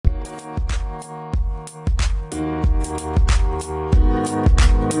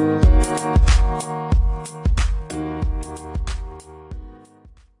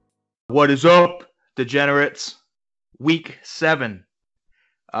What is up, degenerates? Week 7.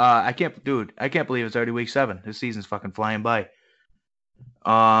 I can't believe it's already week 7. This season's fucking flying by.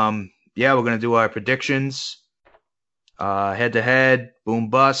 Yeah, we're gonna do our predictions. Head to head, boom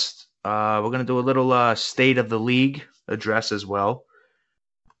bust. We're gonna do a little state of the league address as well.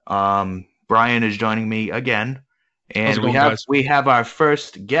 Brian is joining me again, and we have our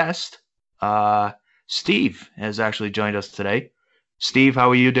first guest. Steve has actually joined us today. Steve, how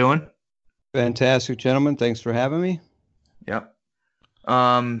are you doing? Fantastic, gentlemen. Thanks for having me. Yep.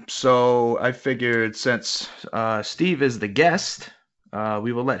 So I figured since Steve is the guest,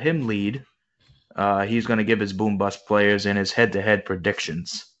 we will let him lead. He's going to give his boom bust players and his head-to-head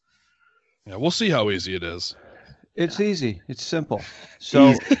predictions. Yeah, we'll see how easy it is. It's easy. It's simple.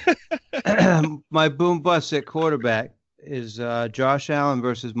 So my boom bust at quarterback is Josh Allen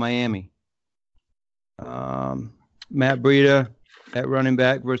versus Miami. Matt Breida at running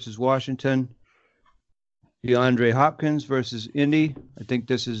back versus Washington. DeAndre Hopkins versus Indy. I think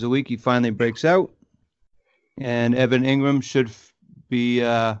this is the week he finally breaks out. And Evan Ingram should be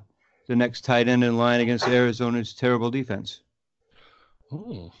the next tight end in line against Arizona's terrible defense.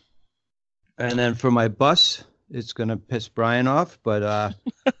 Ooh. And then for my bus, it's going to piss Brian off, but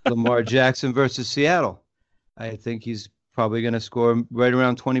Lamar Jackson versus Seattle. I think he's probably going to score right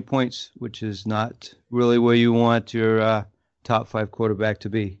around 20 points, which is not really where you want your top 5 quarterback to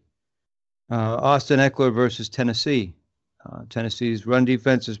be. Austin Eckler versus Tennessee. Tennessee's run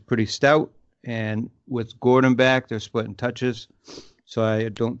defense is pretty stout, and with Gordon back, they're splitting touches. So I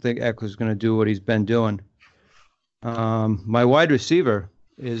don't think Eckler's going to do what he's been doing. My wide receiver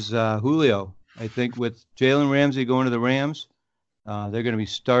is Julio. I think with Jalen Ramsey going to the Rams, they're going to be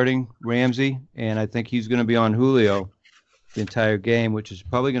starting Ramsey, and I think he's going to be on Julio the entire game, which is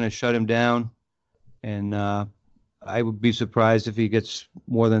probably going to shut him down. And I would be surprised if he gets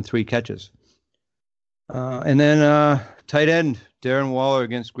more than 3 catches. And then tight end, Darren Waller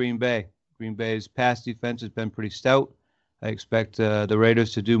against Green Bay. Green Bay's pass defense has been pretty stout. I expect the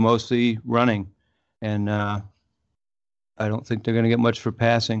Raiders to do mostly running. And I don't think they're going to get much for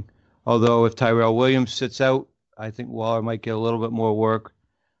passing. Although if Tyrell Williams sits out, I think Waller might get a little bit more work.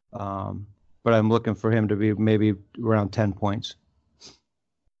 But I'm looking for him to be maybe around 10 points.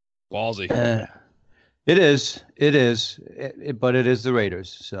 Ballsy. It is. But it is the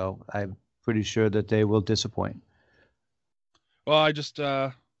Raiders. So I'm pretty sure that they will disappoint. Well, I just,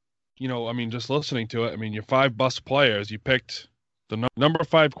 just listening to it, your 5 bust players, you picked the number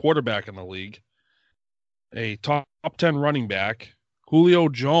 5 quarterback in the league, a top 10 running back, Julio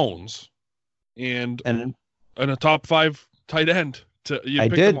Jones, and a top 5 tight end. You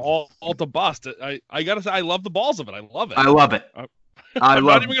picked them all to bust. I gotta say, I love the balls of it. I love it. I love it. I'm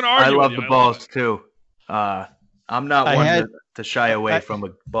not even gonna argue. I love the balls too. I'm not one to shy away from a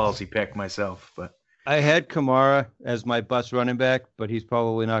ballsy pick myself, but I had Kamara as my bust running back, but he's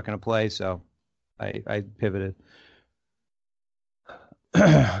probably not going to play, so I pivoted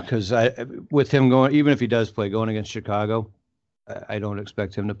because with him going, even if he does play, going against Chicago, I don't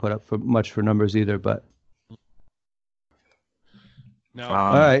expect him to put up much for numbers either. But now,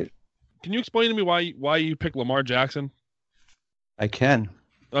 all right, can you explain to me why you picked Lamar Jackson? I can.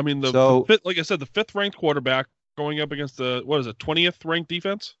 The fifth, like I said, the 5th ranked quarterback going up against the 20th ranked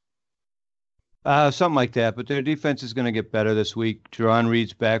defense? Something like that. But their defense is going to get better this week. Jerron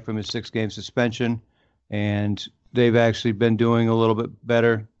Reed's back from his 6-game suspension, and they've actually been doing a little bit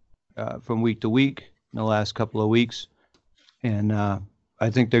better from week to week in the last couple of weeks. And I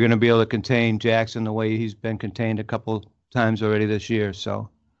think they're going to be able to contain Jackson the way he's been contained a couple times already this year. So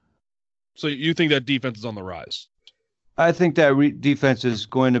you think that defense is on the rise? I think that defense is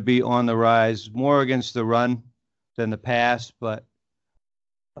going to be on the rise, more against the run than the pass, but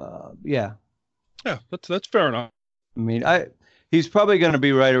yeah. Yeah, that's fair enough. He's probably going to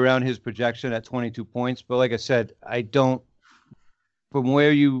be right around his projection at 22 points, but like I said, from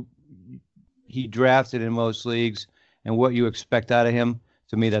where he drafted in most leagues and what you expect out of him,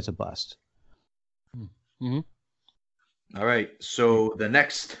 to me, that's a bust. Mm-hmm. All right, so the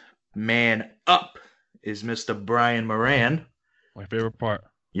next man up is Mr. Brian Moran. My favorite part.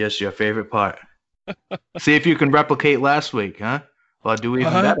 Yes, your favorite part. See if you can replicate last week, huh? Or do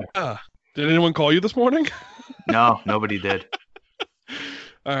even better. Did anyone call you this morning? No, nobody did.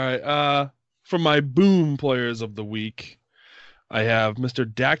 All right. From my boom players of the week, I have Mr.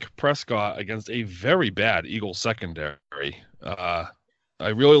 Dak Prescott against a very bad Eagles secondary. I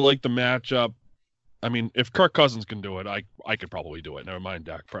really like the matchup. If Kirk Cousins can do it, I could probably do it. Never mind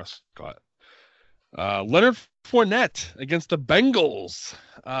Dak Prescott. Leonard Fournette against the Bengals.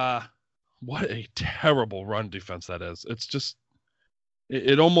 What a terrible run defense that is. It's just,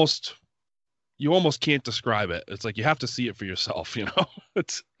 it almost you almost can't describe it. It's like you have to see it for yourself, you know.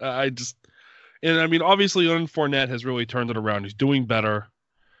 It's and I mean, obviously, Leonard Fournette has really turned it around. He's doing better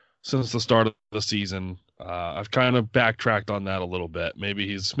since the start of the season. I've kind of backtracked on that a little bit. Maybe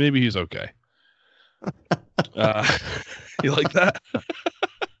he's okay. You like that?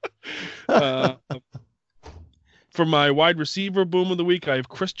 For my wide receiver boom of the week, I have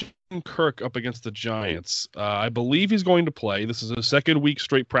Christian Kirk up against the Giants. I believe he's going to play. This is his second week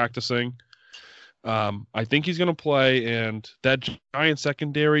straight practicing. I think he's going to play, and that Giants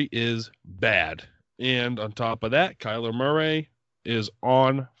secondary is bad. And on top of that, Kyler Murray is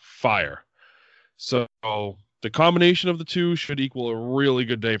on fire. So the combination of the two should equal a really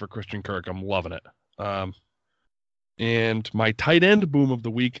good day for Christian Kirk. I'm loving it. And my tight end boom of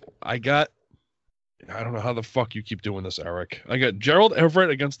the week, I don't know how the fuck you keep doing this, Eric. I got Gerald Everett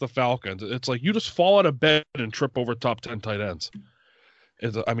against the Falcons. It's like you just fall out of bed and trip over top 10 tight ends.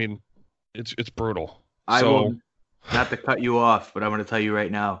 It's brutal. I will, not to cut you off, but I'm going to tell you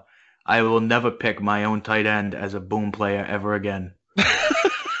right now, I will never pick my own tight end as a boom player ever again.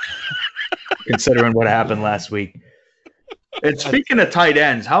 Considering what happened last week. And speaking of tight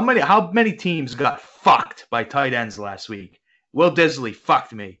ends, how many teams got fucked by tight ends last week? Will Disley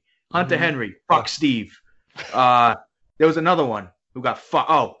fucked me. Hunter Henry, fuck Steve. There was another one who got fucked.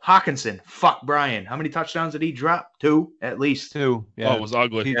 Oh, Hawkinson, fuck Brian. How many touchdowns did he drop? 2, at least. 2. Yeah. Oh, it was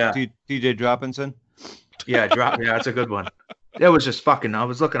ugly. TJ Droppinson. Yeah, Yeah, that's a good one. It was just fucking. I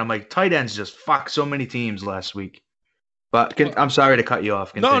was looking. I'm like, tight ends just fucked so many teams last week. But I'm sorry to cut you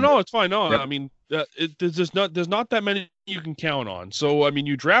off. Continue. No, it's fine. No, Yep. I mean, there's not that many you can count on. So I mean,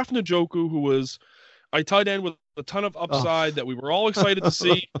 you draft Njoku, who was a tight end with a ton of upside that we were all excited to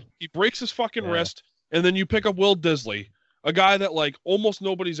see. He breaks his fucking wrist, and then you pick up Will Disley, a guy that like almost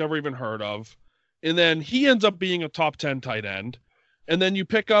nobody's ever even heard of, and then he ends up being a top 10 tight end, and then you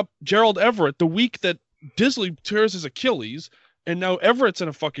pick up Gerald Everett the week that Disley tears his Achilles, and now Everett's in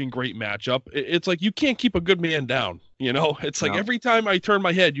a fucking great matchup. It's like you can't keep a good man down, you know? It's like every time I turn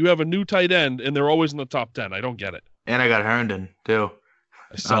my head, you have a new tight end, and they're always in the top 10. I don't get it. And I got Herndon too.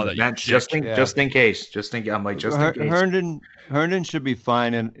 I saw that. Bench, just in case. I'm like, just in case. Herndon should be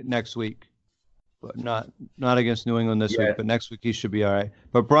fine next week, but not against New England this week. But next week he should be all right.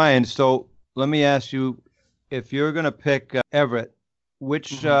 But Brian, so let me ask you, if you're going to pick Everett,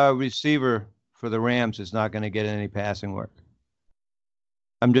 which receiver for the Rams is not going to get any passing work?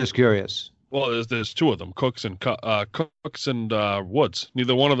 I'm just curious. Well, there's 2 of them, Cooks and Woods.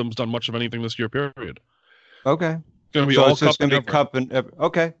 Neither one of them's done much of anything this year. Period. Okay. Going to be so all it's just Cup going to be Cup and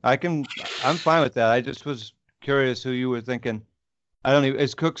okay. I'm fine with that. I just was curious who you were thinking. I don't even.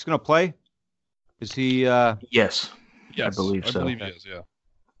 Is Cooks going to play? Is he? Yes. I believe so. I believe he is.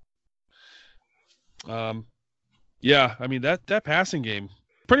 Yeah. Yeah. I mean that passing game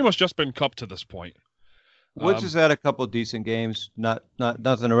pretty much just been Cup to this point. Woods has had a couple decent games. Not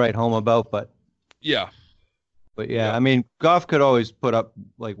nothing to write home about, but yeah. I mean, Goff could always put up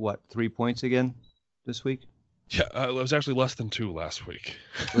like 3 points again this week. Yeah, it was actually less than 2 last week.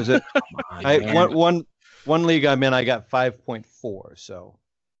 Was it? One league I'm in, I got 5.4. So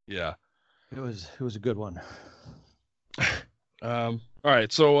yeah, it was a good one. All right,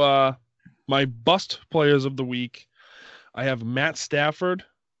 so my bust players of the week, I have Matt Stafford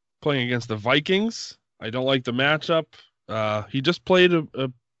playing against the Vikings. I don't like the matchup. He just played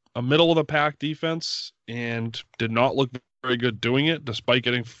a middle of the pack defense and did not look very good doing it, despite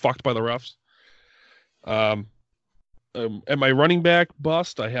getting fucked by the refs. At my running back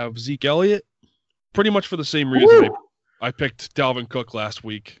bust, I have Zeke Elliott, pretty much for the same reason I picked Dalvin Cook last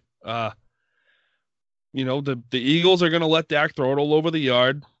week. You know, the Eagles are going to let Dak throw it all over the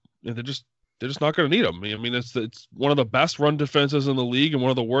yard, and they're just not going to need him. I mean, it's one of the best run defenses in the league and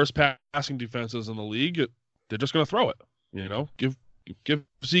one of the worst passing defenses in the league. They're just going to throw it. You know, give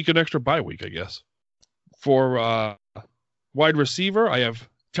Zeke an extra bye week, I guess. For wide receiver, I have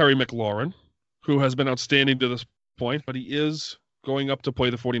Terry McLaurin, who has been outstanding to this point, but he is going up to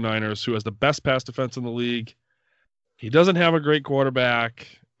play the 49ers, who has the best pass defense in the league. He doesn't have a great quarterback.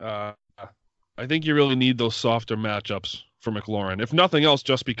 I think you really need those softer matchups for McLaurin, if nothing else,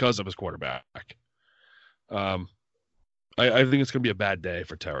 just because of his quarterback. I think it's going to be a bad day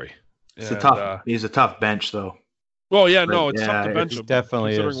for Terry. He's a tough bench, though. Well, yeah, no, it's tough to bench him,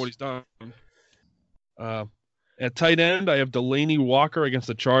 definitely considering what he's done. At tight end, I have Delaney Walker against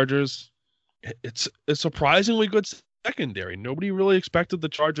the Chargers. It's a surprisingly good secondary. Nobody really expected the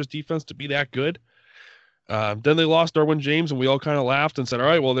Chargers defense to be that good. Then they lost Derwin James, and we all kind of laughed and said, all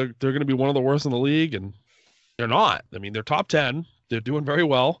right, well, they're going to be one of the worst in the league, and they're not. I mean, they're top 10. They're doing very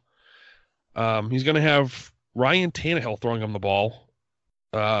well. He's going to have Ryan Tannehill throwing him the ball.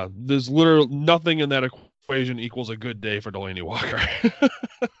 There's literally nothing in that equation equals a good day for Delaney Walker.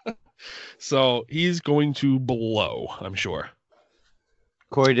 So he's going to blow, I'm sure.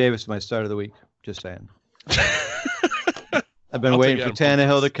 Corey Davis, my start of the week. Just saying. I've been I'll waiting take for Adam Tannehill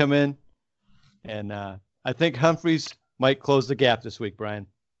Humphries. to come in, and I think Humphreys might close the gap this week, Brian.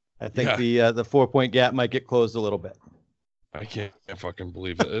 I think the 4-point gap might get closed a little bit. I can't fucking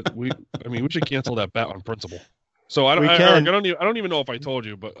believe it. We should cancel that bet on principle. So We Eric, can. I don't even know if I told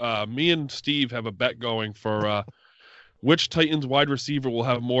you, but me and Steve have a bet going for which Titans wide receiver will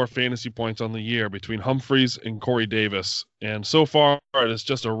have more fantasy points on the year between Humphreys and Corey Davis. And so far, it's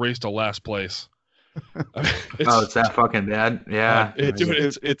just a race to last place. It's that fucking bad. Yeah. Dude,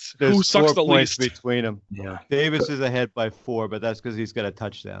 it's There's who sucks 4 the points least. between them. Yeah. Davis is ahead by 4, but that's because he's got a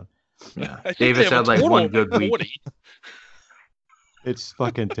touchdown. Yeah. I think Davis they have had a like total one of good week. 40. It's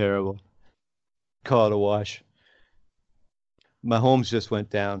fucking terrible. Call it a wash. Mahomes just went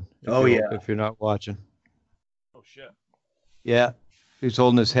down. If you're not watching. Oh shit. Yeah. He's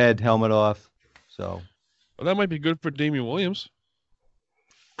holding his head, helmet off. So Well, that might be good for Damian Williams.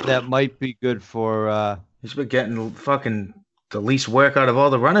 that might be good for He's been getting fucking the least work out of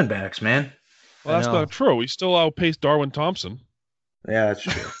all the running backs, man. Well, that's I know. not true. He still outpaced Darwin Thompson. Yeah, that's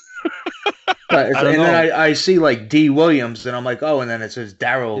true. But I don't and then know. I see like D. Williams, and I'm like, oh, and then it says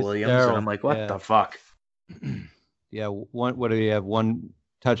Darrell It's Williams, Darrell, and I'm like, what yeah. the fuck? Yeah, what do you have? 1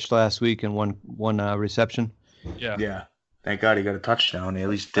 touch last week and one reception. Yeah. Yeah. Thank God he got a touchdown. He at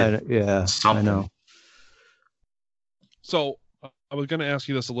least did Yeah, something. I know. So I was going to ask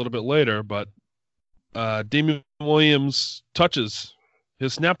you this a little bit later, but Damian Williams touches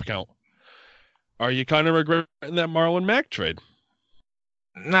his snap count. Are you kind of regretting that Marlon Mack trade?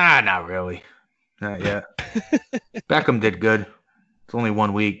 Nah, not really. Not yet. Beckham did good. It's only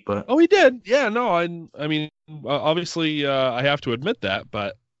 1 week, but Oh, he did. Yeah, no, I mean, obviously, I have to admit that,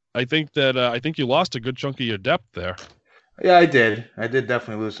 but I think you lost a good chunk of your depth there. yeah, I did. I did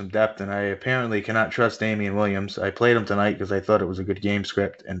definitely lose some depth, and I apparently cannot trust Damian Williams. I played him tonight because I thought it was a good game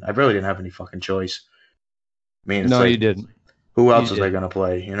script, and I really didn't have any fucking choice. I mean, it's No, like, you didn't. who else You was I didn't. going to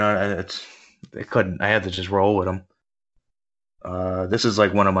play? You know, I couldn't. I had to just roll with him. This is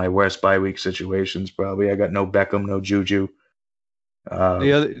like one of my worst bye week situations. Probably I got no Beckham, no Juju.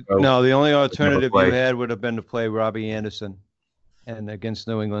 The only alternative play. you had would have been to play Robbie Anderson, and against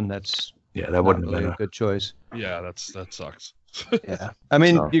New England, that's Yeah, that not wouldn't have really been a good choice. Yeah, that sucks. Yeah, I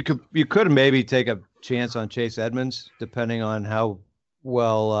mean, So- you could maybe take a chance on Chase Edmonds, depending on how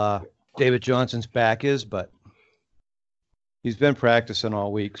well David Johnson's back is, but he's been practicing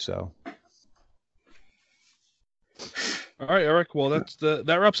all week, so All right, Eric. Well,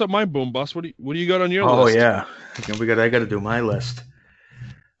 that wraps up my boom bust. What do you got on your Oh list? yeah, I got to do my list.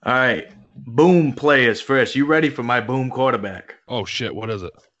 All right, boom players first. You ready for my boom quarterback? Oh shit, what is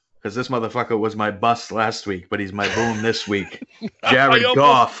it? Because this motherfucker was my bust last week, but he's my boom this week. Jared I almost-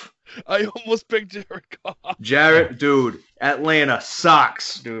 Goff. I almost picked Jared Goff. Jared, dude, Atlanta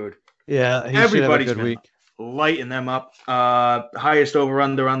sucks, dude. yeah, he Everybody's should have a been good week. lighting them up. Highest over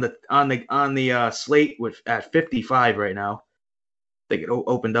under on the slate with at 55 right now. I think it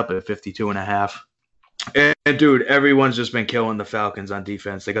opened up at 52.5. And dude, everyone's just been killing the Falcons on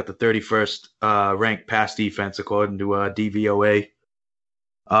defense. They got the 31st ranked pass defense according to DVOA.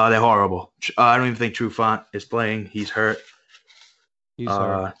 They're horrible. I don't even think Trufant is playing. He's hurt. He's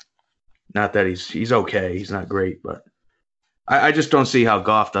hurt. Not that he's okay. He's not great, but I just don't see how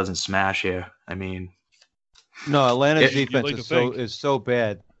Goff doesn't smash here. I mean, No, Atlanta's You'd defense like to is think. so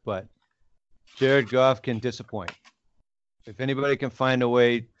bad, but Jared Goff can disappoint. If anybody can find a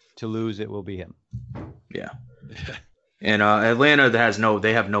way to lose, it will be him. yeah. And Atlanta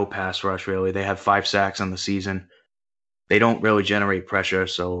they have no pass rush really. They have 5 sacks on the season. They don't really generate pressure,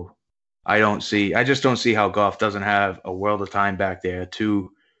 so I just don't see how Goff doesn't have a world of time back there to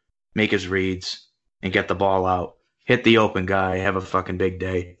make his reads and get the ball out, hit the open guy, have a fucking big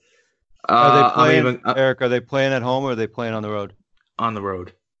day. Are they playing, I'm even Eric? Are they playing at home or are they playing on the road? on the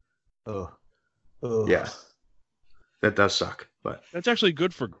road. Oh, Yeah, that does suck, but That's actually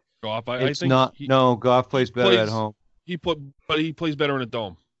good for Goff. I It's think not. No, Goff plays better at plays- home. he plays better in a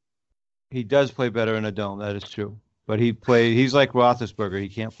dome. He does play better in a dome. That is true. But he's like Roethlisberger. He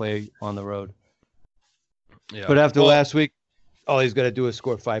can't play on the road. Yeah. But after Well, last week, all he's got to do is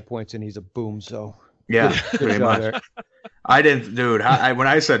score 5 points, and he's a boom. So yeah, good pretty job, much. Eric. I didn't, dude. When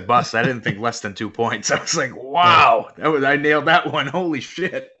I said bust, I didn't think less than 2 points. I was like, wow, I nailed that one. Holy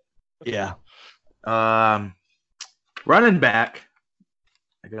shit. Yeah. Running back,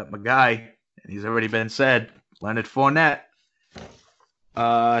 I got my guy, and he's already been said, Leonard Fournette.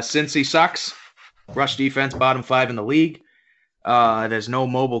 Since he sucks, rush defense bottom 5 in the league. There's no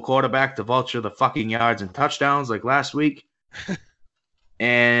mobile quarterback to vulture the fucking yards and touchdowns like last week.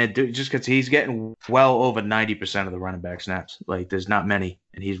 And just because he's getting well over 90% of the running back snaps. Like, there's not many,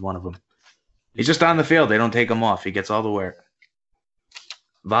 and he's one of them. He's just on the field. They don't take him off. He gets all the work.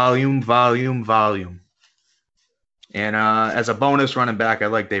 Volume, volume, volume. And as a bonus running back, I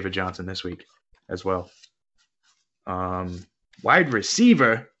like David Johnson this week as well. Wide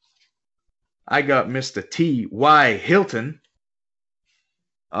receiver, I got Mr. T.Y. Hilton.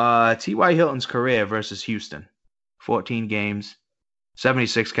 T.Y. Hilton's career versus Houston. 14 games,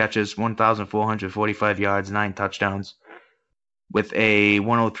 76 catches, 1,445 yards, 9 touchdowns. With a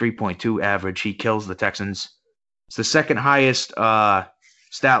 103.2 average, he kills the Texans. It's the second highest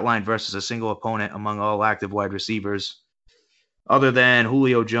stat line versus a single opponent among all active wide receivers, other than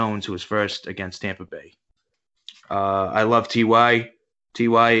Julio Jones, who was first against Tampa Bay. I love T.Y.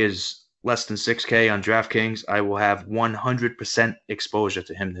 T.Y. is less than 6K on DraftKings. I will have 100% exposure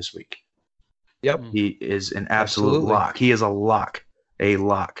to him this week. Yep. He is an absolute Absolutely. lock. He is a lock. A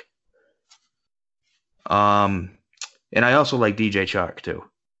lock. And I also like DJ Chark, too.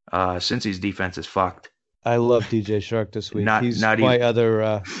 Since his defense is fucked. I love DJ Shark this week. Not He's even- my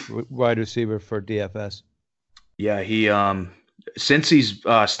other wide receiver for DFS. Yeah, he since he's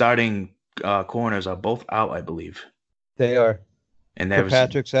starting corners are both out, I believe. They are. And there was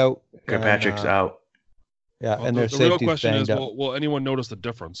Kirkpatrick's out. Kirkpatrick's and, out. Yeah, Well, and the their real safety's question banged is, up. will anyone notice the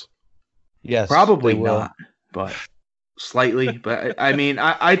difference? Yes, Probably they will. not, but slightly. But I mean,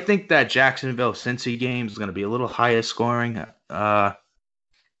 I think that Jacksonville Cincy game is going to be a little higher scoring. I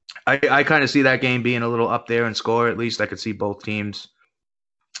kind of see that game being a little up there in score. At least I could see both teams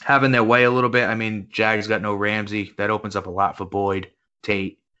having their way a little bit. I mean, Jags got no Ramsey. That opens up a lot for Boyd,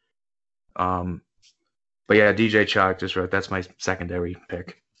 Tate. But yeah, DJ Chark, just right. That's my secondary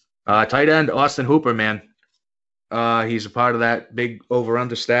pick. Tight end, Austin Hooper, man. He's a part of that big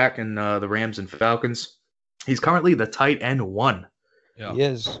over-under stack in the Rams and Falcons. He's currently the tight end 1. Yeah. He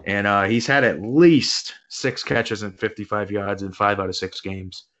is. And he's had at least 6 catches and 55 yards in 5 out of 6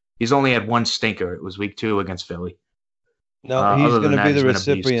 games. He's only had 1 stinker. It was week 2 against Philly. No, he's other going than to that, be he's the been a beast.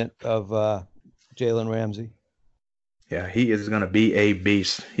 recipient of Jalen Ramsey. Yeah, he is going to be a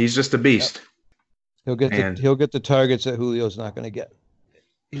beast. He's just a beast. He'll get And- he'll get the targets that Julio's not going to get.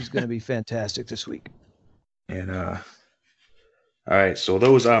 He's going to be fantastic this week. And all right, so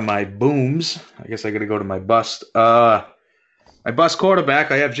those are my booms. I guess I got to go to my bust. My bust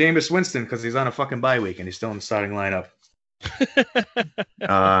quarterback, I have Jameis Winston because he's on a fucking bye week and he's still in the starting lineup.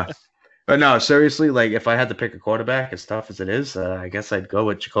 But no, seriously, like if I had to pick a quarterback, as tough as it is, I guess I'd go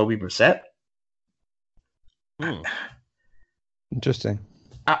with Jacoby Brissett. Hmm. Interesting.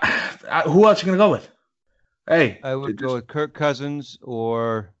 Who else you gonna go with? Hey, I would go with Kirk Cousins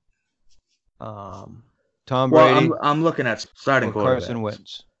or Tom Well, Brady I'm looking at starting or quarterback. Carson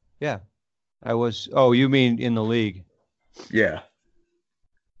Wentz. Yeah. I was. Oh, you mean in the league? Yeah,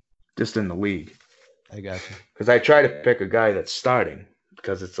 just in the league. I got you. Because I try to pick a guy that's starting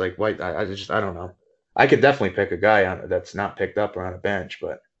because it's like, wait, I don't know. I could definitely pick a guy that's not picked up or on a bench,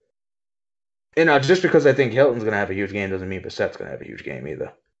 but just because I think Hilton's gonna have a huge game doesn't mean Brissett's gonna have a huge game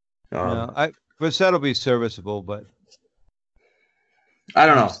either. No, Brissett will be serviceable, but I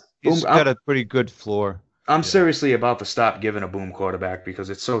don't know. he's Boom, got a pretty good floor. I'm seriously about to stop giving a boom quarterback because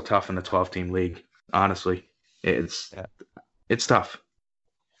it's so tough in the 12-team league. Honestly, it's tough.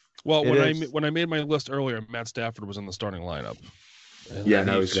 Well, It when I made my list earlier, Matt Stafford was in the starting lineup. And Yeah, then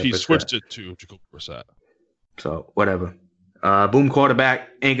no, he, he's got he Brissett. switched it to Jacoby Brissett. So whatever. Boom quarterback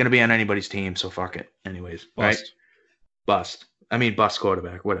ain't gonna be on anybody's team, so fuck it. Anyways, right? Bust. Bust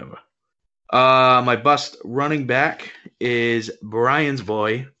quarterback, whatever. My bust running back is Brian's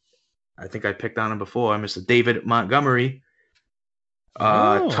boy. I think I picked on him before, Mr. David Montgomery.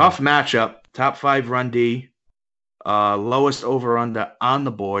 Oh. Tough matchup. Top 5 run D. Lowest over under on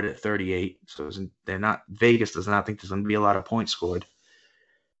the board at 38. So Vegas does not think there's going to be a lot of points scored.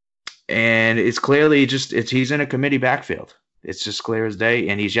 And it's clearly he's in a committee backfield. It's just clear as day,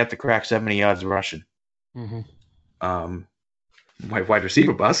 and he's yet to crack 70 yards rushing. Mm-hmm. My wide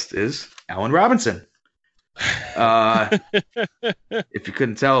receiver bust is Allen Robinson. If you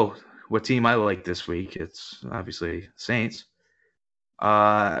couldn't tell what team I like this week, it's obviously Saints.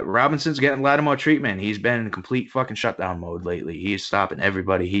 Robinson's getting Lattimore treatment. He's been in complete fucking shutdown mode lately. He's stopping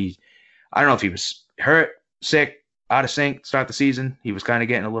everybody. I don't know if he was hurt, sick, out of sync to start the season. He was kind of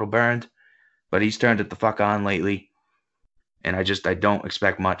getting a little burned, but he's turned it the fuck on lately. And I don't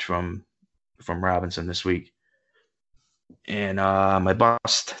expect much from Robinson this week. And my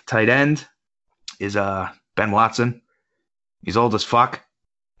bust tight end is Ben Watson. He's old as fuck.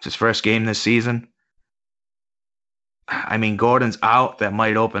 It's his first game this season. I mean, Gordon's out. That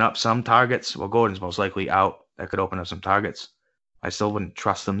might open up some targets. Well, Gordon's most likely out. That could open up some targets. I still wouldn't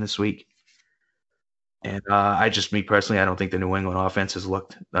trust them this week. And me personally, I don't think the New England offense has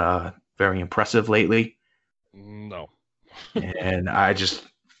looked very impressive lately. No. And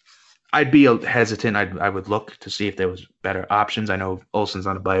I'd be hesitant. I would look to see if there was better options. I know Olsen's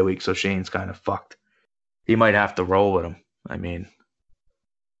on a bye week, so Shane's kind of fucked. He might have to roll with him. I mean,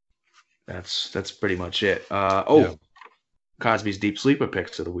 that's pretty much it. Yeah. Cosby's deep sleeper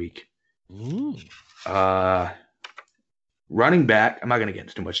picks of the week. Running back, I'm not going to get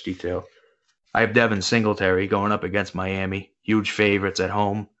into too much detail. I have Devin Singletary going up against Miami. Huge favorites at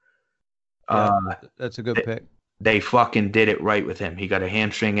home. Yeah, that's a good pick. They fucking did it right with him. He got a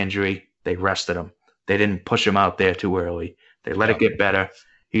hamstring injury. They rested him. They didn't push him out there too early. They let it get better.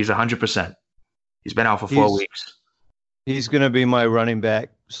 He's 100%. He's been out for 4 weeks. He's going to be my running back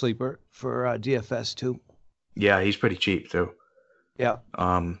sleeper for DFS too. Yeah, he's pretty cheap too. Yeah.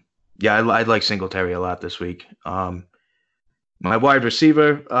 I'd like Singletary a lot this week. My wide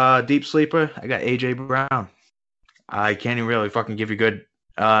receiver deep sleeper, I got A.J. Brown. I can't even really fucking give you good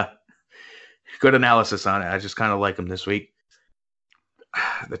analysis on it. I just kind of like him this week.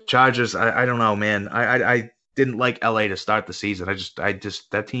 The Chargers, I don't know, man. I didn't like LA to start the season.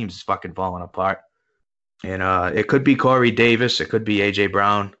 That team's fucking falling apart. And it could be Corey Davis. It could be A.J.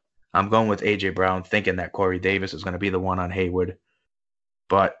 Brown. I'm going with A.J. Brown, thinking that Corey Davis is going to be the one on Hayward.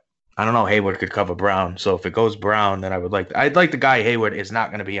 But I don't know. Hayward could cover Brown. So if it goes Brown, then I'd like the guy Hayward is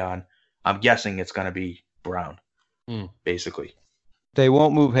not going to be on. I'm guessing it's going to be Brown, basically. They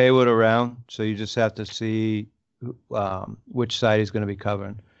won't move Hayward around, so you just have to see which side he's going to be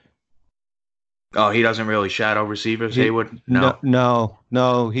covering. Oh, he doesn't really shadow receivers, Hayward? No.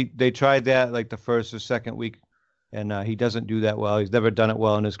 They tried that like the first or second week, and he doesn't do that well. He's never done it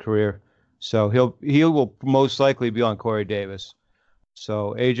well in his career. So he will most likely be on Corey Davis.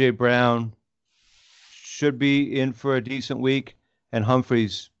 So A.J. Brown should be in for a decent week, and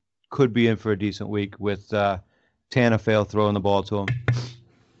Humphreys could be in for a decent week with Tannehill throwing the ball to him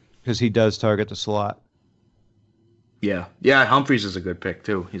because he does target the slot. Yeah, Humphreys is a good pick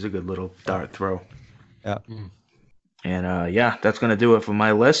too. He's a good little dart throw. Yeah. And that's going to do it for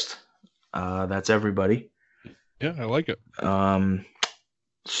my list. That's everybody. Yeah, I like it.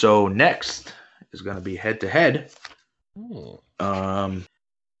 So next is going to be head-to-head.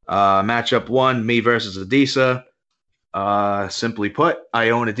 Matchup 1, me versus Adisa. Simply put, I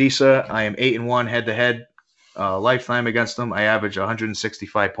own Adisa. I am 8-1 head-to-head. Lifetime against them. I average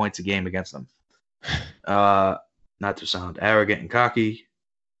 165 points a game against them. Not to sound arrogant and cocky,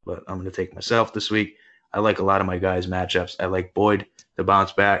 but I'm going to take myself this week. I like a lot of my guys' matchups. I like Boyd to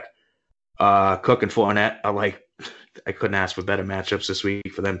bounce back. Cook and Fournette. I couldn't ask for better matchups this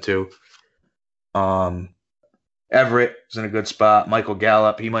week for them too. Everett is in a good spot. Michael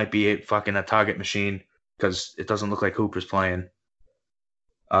Gallup, he might be a target machine because it doesn't look like Hooper's playing.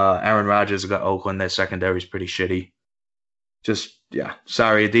 Aaron Rodgers has got Oakland. Their secondary is pretty shitty.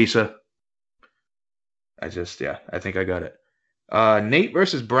 Sorry, Adisa. I think I got it. Nate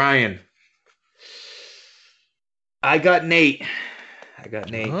versus Brian. I got Nate.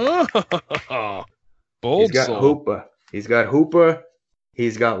 Bold. He's got Hooper.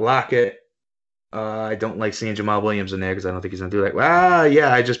 He's got Lockett. I don't like seeing Jamal Williams in there because I don't think he's going to do that.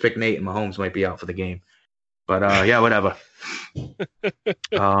 I just picked Nate and Mahomes might be out for the game. But, whatever.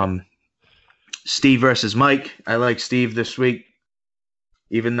 Steve versus Mike. I like Steve this week,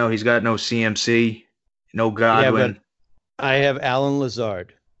 even though he's got no CMC, no Godwin. Yeah, I have Alan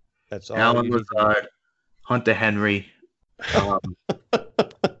Lazard. That's all. Alan Lazard, Hunter Henry.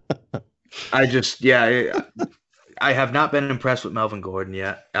 I have not been impressed with Melvin Gordon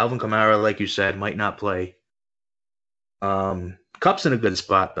yet. Alvin Kamara, like you said, might not play. Cup's in a good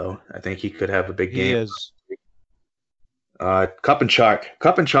spot, though. I think he could have a big game. He is. Cup and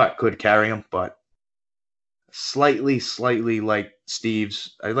Chark could carry him, but slightly like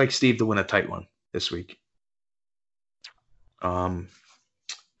Steve's. I like Steve to win a tight one this week.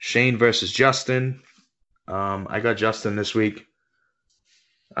 Shane versus Justin. I got Justin this week.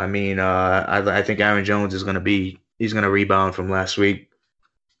 I mean, I think Aaron Jones is going to rebound from last week.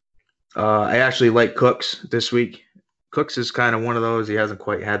 I actually like Cooks this week. Cooks is kind of one of those. He hasn't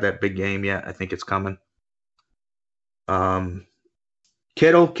quite had that big game yet. I think it's coming.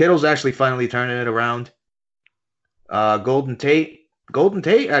 Kittle's actually finally turning it around. Golden Tate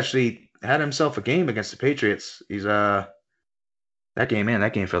actually had himself a game against the Patriots. He's that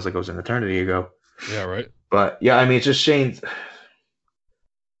game feels like it was an eternity ago. Yeah, right. But yeah, I mean, it's just Shane.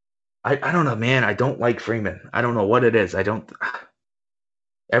 I don't know, man. I don't like Freeman. I don't know what it is.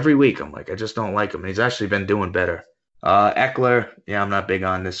 Every week I'm like, I just don't like him. He's actually been doing better. Eckler, yeah, I'm not big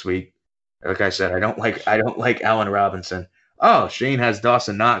on this week. Like I said, I don't like Allen Robinson. Oh, Shane has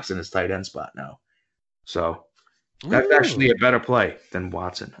Dawson Knox in his tight end spot now. So that's actually Oh, a better play than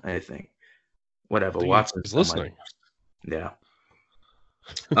Watson, I think. Whatever, I think Watson's he's still my listening.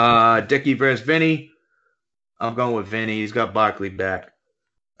 yeah. Dickey versus Vinny. I'm going with Vinny. He's got Barkley back.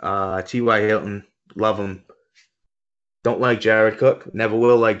 T.Y. Hilton, love him. Don't like Jared Cook. Never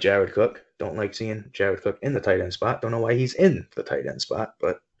will like Jared Cook. Don't like seeing Jared Cook in the tight end spot. Don't know why he's in the tight end spot,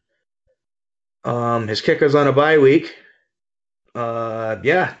 but his kicker's on a bye week.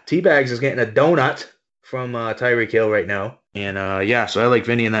 Yeah, T-Bags is getting a donut from Tyreek Hill right now. And yeah, so I like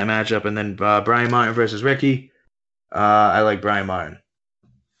Vinny in that matchup. And then Brian Martin versus Ricky. I like Brian Martin.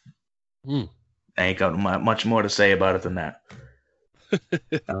 Hmm. I ain't got much more to say about it than that.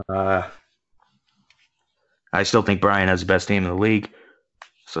 I still think Brian has the best team in the league,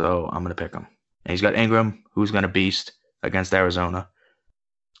 so I'm going to pick him. And he's got Ingram, who's going to beast against Arizona.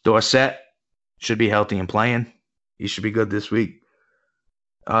 Dorsett should be healthy and playing. He should be good this week.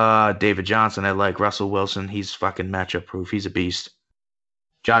 David Johnson, I like. Russell Wilson, he's fucking matchup proof. He's a beast.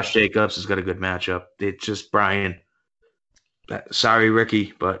 Josh Jacobs has got a good matchup. It's just Brian. Sorry,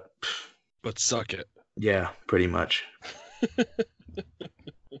 Ricky, but suck it. yeah, pretty much.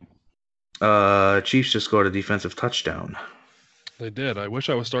 Chiefs just scored a defensive touchdown. They did. I wish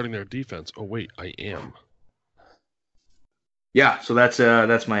I was starting their defense. Oh wait, I am. Yeah, so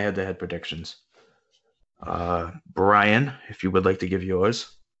that's my head-to-head predictions. Brian, if you would like to give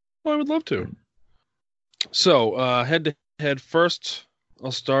yours. Well, I would love to. So, head-to-head first,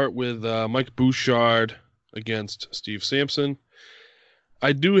 I'll start with Mike Bouchard against Steve Sampson.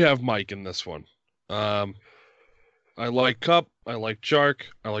 I do have Mike in this one. I like Kupp. I like Chark.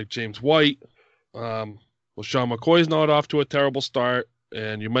 I like James White. Sean McCoy's not off to a terrible start,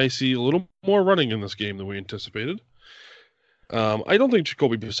 and you might see a little more running in this game than we anticipated. I don't think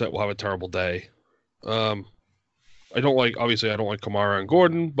Jacoby Brissett will have a terrible day. I don't like Kamara and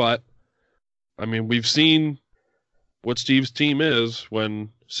Gordon, but I mean, we've seen what Steve's team is when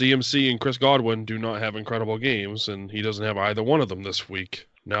CMC and Chris Godwin do not have incredible games, and he doesn't have either one of them this week.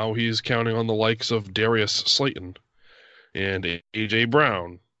 Now he's counting on the likes of Darius Slayton and AJ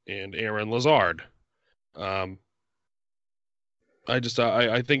Brown and Aaron Lazard. I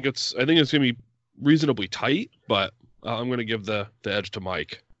think it's gonna be reasonably tight, but I'm gonna give the edge to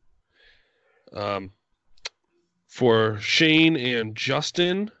Mike. For Shane and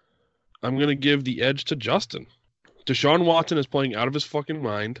Justin, I'm gonna give the edge to Justin. Deshaun Watson is playing out of his fucking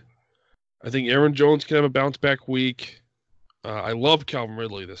mind. I think Aaron Jones can have a bounce back week. I love Calvin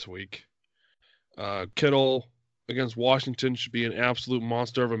Ridley this week. Kittle against Washington should be an absolute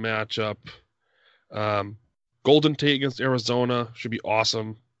monster of a matchup. Golden Tate against Arizona should be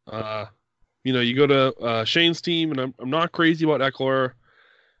awesome. You go to Shane's team, and I'm not crazy about Eckler.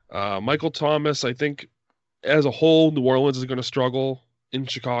 Michael Thomas, I think, as a whole, New Orleans is going to struggle in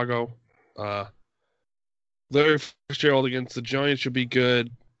Chicago. Larry Fitzgerald against the Giants should be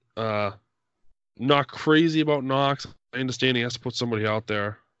good. Not crazy about Knox. I understand he has to put somebody out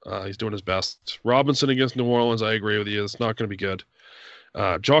there. He's doing his best. Robinson against New Orleans, I agree with you. It's not going to be good.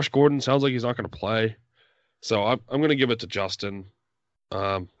 Josh Gordon sounds like he's not going to play. So I'm going to give it to Justin.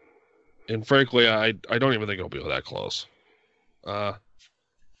 And frankly, I don't even think it'll be that close.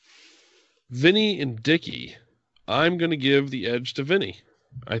 Vinny and Dickey, I'm going to give the edge to Vinny.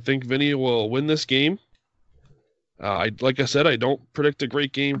 I think Vinny will win this game. Like I said, I don't predict a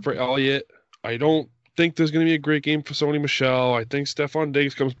great game for Elliott. I don't think there's going to be a great game for Sony Michel. I think Stephon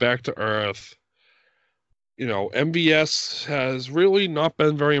Diggs comes back to earth. MVS has really not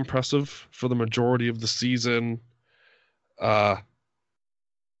been very impressive for the majority of the season. Zach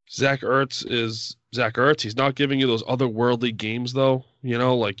Ertz is Zach Ertz. He's not giving you those otherworldly games, though.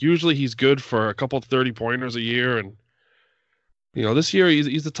 Usually he's good for a couple 30-pointers a year. And, this year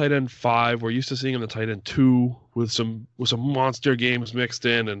he's the tight end 5. We're used to seeing him the tight end 2 with some monster games mixed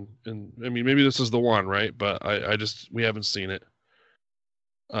in. And I mean, maybe this is the one, right? But we haven't seen it.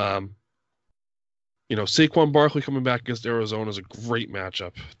 Saquon Barkley coming back against Arizona is a great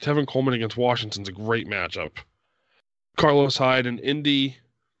matchup. Tevin Coleman against Washington's a great matchup. Carlos Hyde and Indy,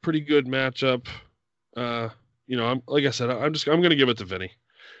 pretty good matchup. Like I said, I'm going to give it to Vinny.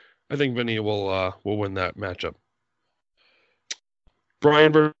 I think Vinny will win that matchup.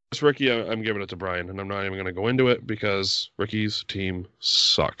 Brian versus Ricky, I'm giving it to Brian, and I'm not even going to go into it because Ricky's team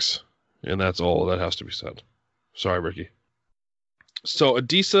sucks, and that's all that has to be said. Sorry, Ricky. So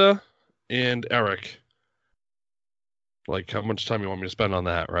Adisa and Eric. How much time you want me to spend on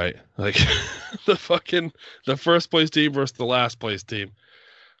that, right? The first place team versus the last place team.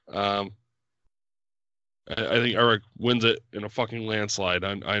 I think Eric wins it in a fucking landslide.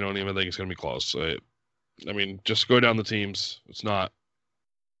 I don't even think it's going to be close. I mean, just go down the teams. It's not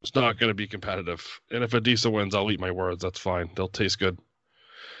going to be competitive. And if Adisa wins, I'll eat my words. That's fine. They'll taste good.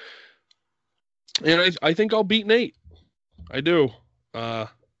 And I think I'll beat Nate. I do. My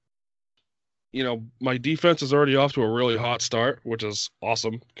defense is already off to a really hot start, which is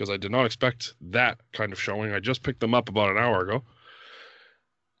awesome because I did not expect that kind of showing. I just picked them up about an hour ago.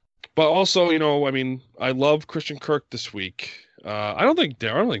 But also, I mean, I love Christian Kirk this week. I don't think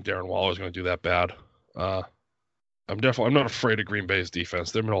Darren Waller is going to do that bad. I'm not afraid of Green Bay's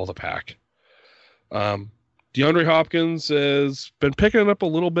defense. They're middle of the pack. DeAndre Hopkins has been picking it up a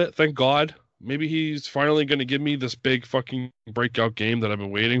little bit, thank God. Maybe he's finally going to give me this big fucking breakout game that I've been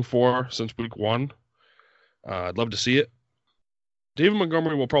waiting for since week 1. I'd love to see it. David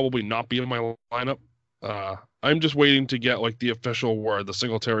Montgomery will probably not be in my lineup. I'm just waiting to get like the official word the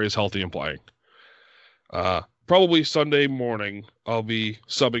Singletary is healthy and playing. Probably Sunday morning, I'll be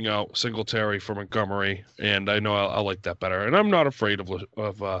subbing out Singletary for Montgomery, and I know I'll like that better. And I'm not afraid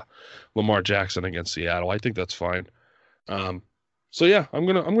of Lamar Jackson against Seattle. I think that's fine. So yeah, I'm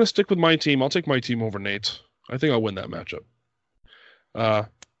gonna stick with my team. I'll take my team over Nate's. I think I'll win that matchup.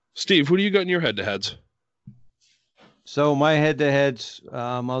 Steve, who do you got in your head-to-heads? So my head-to-heads,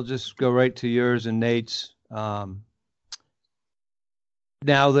 I'll just go right to yours and Nate's. Now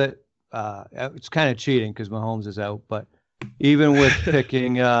that it's kind of cheating because Mahomes is out, but even with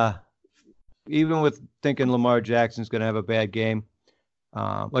picking, even with thinking Lamar Jackson's going to have a bad game,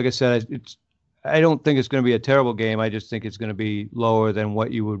 like I said, I don't think it's going to be a terrible game. I just think it's going to be lower than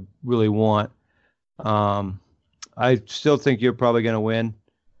what you would really want. I still think you're probably going to win.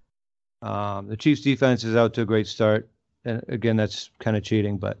 The Chiefs defense is out to a great start. And again, that's kind of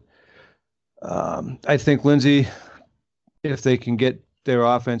cheating, but I think Lindsay, if they can get their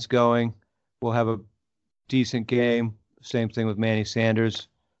offense going, will have a decent game. Same thing with Manny Sanders.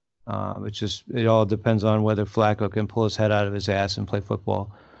 It all depends on whether Flacco can pull his head out of his ass and play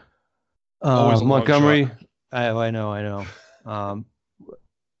football. Montgomery, I know.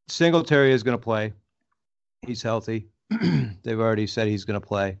 Singletary is going to play. He's healthy. They've already said he's going to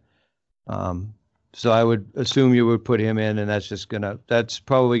play. So I would assume you would put him in, and that's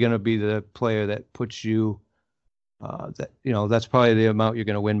probably going to be the player that puts you. That's probably the amount you're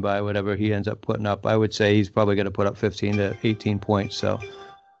going to win by, whatever he ends up putting up. I would say he's probably going to put up 15 to 18 points. So,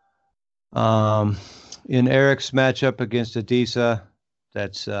 in Eric's matchup against Adisa,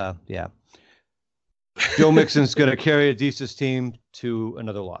 that's Joe Mixon's going to carry Adisa's team to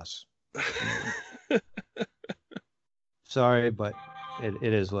another loss. Sorry, but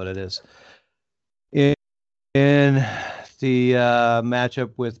it is what it is. In the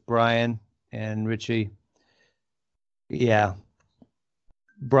matchup with Brian and Richie, yeah,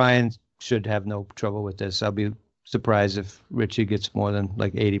 Brian should have no trouble with this. I'll be surprised if Richie gets more than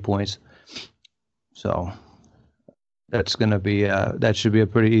like 80 points. So that's going to be that should be a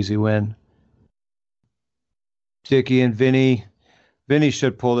pretty easy win. Dickie and Vinny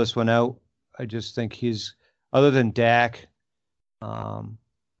should pull this one out. I just think he's, other than Dak, I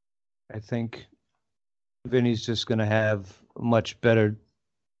think Vinny's just going to have a much better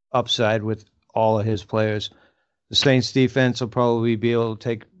upside with all of his players. The Saints defense will probably be able to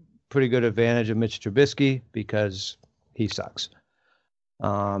take pretty good advantage of Mitch Trubisky because he sucks.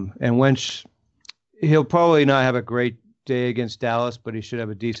 And Wentz, he'll probably not have a great day against Dallas, but he should have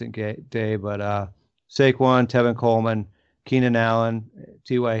a decent day. But Saquon, Tevin Coleman, Keenan Allen,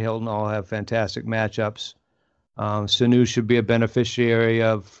 T.Y. Hilton all have fantastic matchups. Sanu should be a beneficiary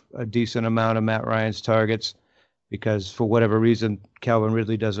of a decent amount of Matt Ryan's targets because for whatever reason, Calvin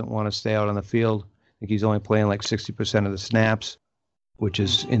Ridley doesn't want to stay out on the field. I think he's only playing like 60% of the snaps, which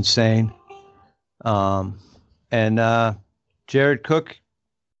is insane. And Jared Cook,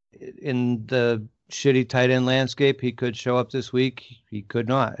 in the shitty tight end landscape, he could show up this week. He could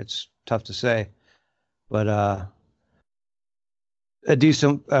not. It's tough to say. But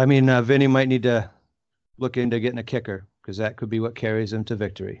Vinny might need to look into getting a kicker because that could be what carries him to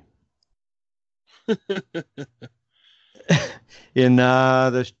victory. In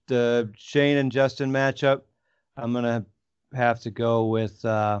the Shane and Justin matchup, I'm going to have to go with,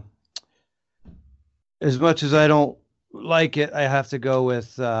 as much as I don't like it, I have to go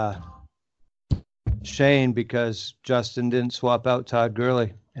with Shane because Justin didn't swap out Todd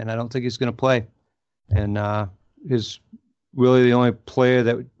Gurley, and I don't think he's going to play. And is really the only player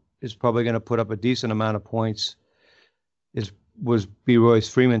that is probably going to put up a decent amount of points was Royce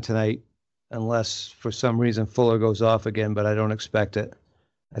Freeman tonight, unless for some reason Fuller goes off again, but I don't expect it.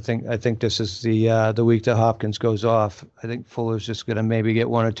 I think this is the week that Hopkins goes off. I think Fuller's just going to maybe get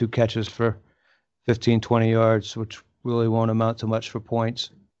one or two catches for 15, 20 yards, which really won't amount to much for points.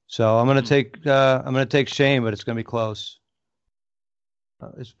 So I'm going to take Shane, but it's going to be close.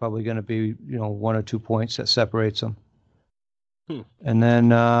 It's probably going to be 1 or 2 points that separates them. And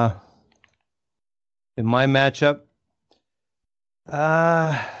then in my matchup,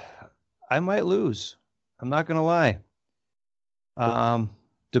 I might lose. I'm not going to lie.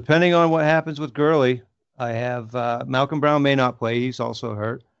 Depending on what happens with Gurley, I have Malcolm Brown may not play. He's also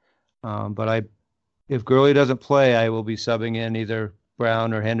hurt. But if Gurley doesn't play, I will be subbing in either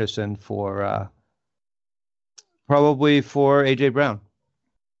Brown or Henderson probably for A.J. Brown.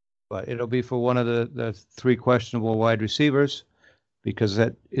 But it'll be for one of the 3 questionable wide receivers, because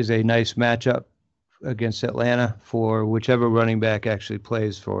that is a nice matchup against Atlanta for whichever running back actually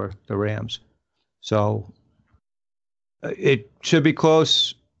plays for the Rams. So it should be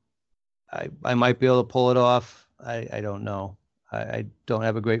close. I might be able to pull it off. I don't know. I don't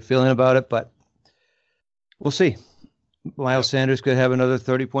have a great feeling about it, but we'll see. Miles Sanders could have another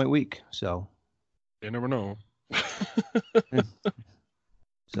 30-point week. So you never know.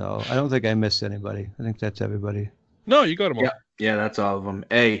 So I don't think I missed anybody. I think that's everybody. No, you got them all. Yeah, that's all of them.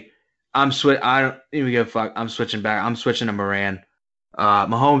 Hey, I don't even give a fuck. I'm switching back. I'm switching to Moran.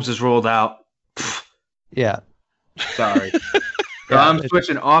 Mahomes is rolled out. Yeah. Sorry. So I'm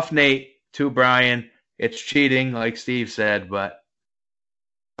switching off Nate to Brian. It's cheating, like Steve said, but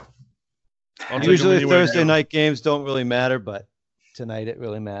usually Thursday night games don't really matter, but tonight it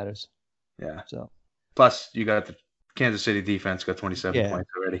really matters. Yeah. So plus you got the Kansas City defense got 27 points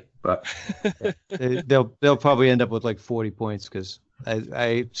already, but they'll probably end up with like 40 points because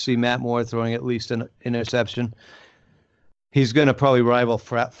I see Matt Moore throwing at least an interception. He's going to probably rival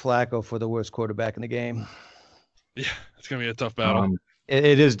Flacco for the worst quarterback in the game. Yeah, it's going to be a tough battle.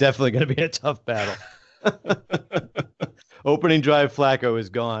 It is definitely going to be a tough battle. Opening drive, Flacco is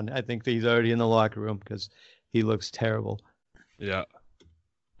gone. I think he's already in the locker room because he looks terrible. Yeah.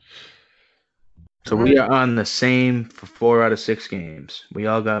 So we are on the same for 4 out of 6 games. We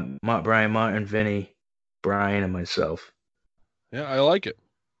all got Brian, Martin, Vinny, Brian, and myself. Yeah, I like it.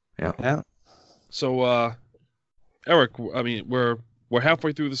 Yeah. So, Eric, I mean, we're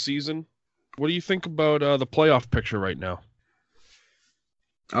halfway through the season. What do you think about the playoff picture right now?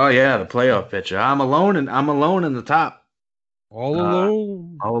 Oh yeah, the playoff picture. I'm alone in the top. All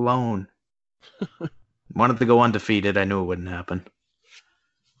alone. All alone. Wanted to go undefeated. I knew it wouldn't happen.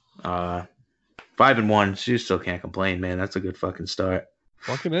 5-1. You still can't complain, man. That's a good fucking start.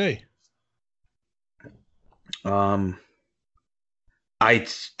 Fucking A. I'm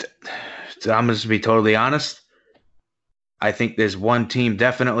just to be totally honest. I think there's one team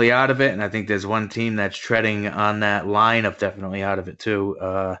definitely out of it, and I think there's one team that's treading on that line of definitely out of it too.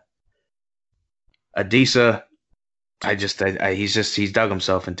 Adisa, he's dug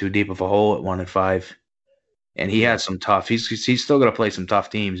himself in too deep of a hole at 1-5, and he has some tough. He's still gonna play some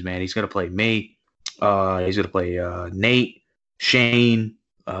tough teams, man. He's gonna play me. He's gonna play Nate, Shane,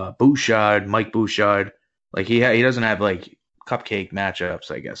 Bouchard, Mike Bouchard. Like he doesn't have like cupcake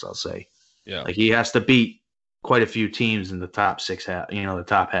matchups, I guess I'll say. Yeah. Like he has to beat quite a few teams in the top 6 half, the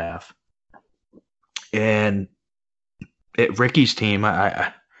top half. And Ricky's team,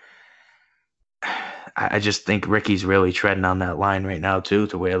 I just think Ricky's really treading on that line right now too,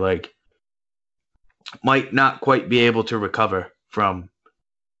 to where like might not quite be able to recover from,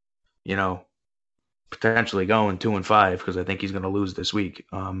 potentially going 2-5 because I think he's going to lose this week.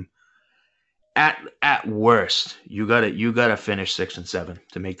 At worst, you gotta finish 6-7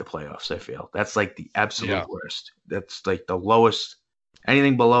 to make the playoffs. I feel that's like the absolute worst. That's like the lowest.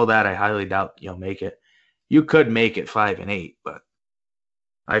 Anything below that, I highly doubt you'll make it. You could make it 5-8, but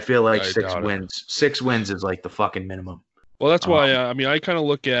I feel like 6 wins. 6 wins is like the fucking minimum. Well, that's why I kind of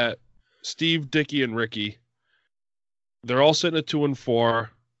look at Steve, Dickey, and Ricky. They're all sitting at 2-4,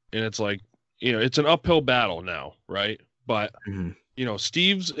 and it's like it's an uphill battle now, right? But. Mm-hmm.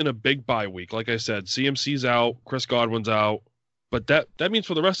 Steve's in a big bye week. Like I said, CMC's out, Chris Godwin's out. But that means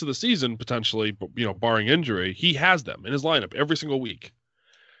for the rest of the season, potentially, barring injury, he has them in his lineup every single week.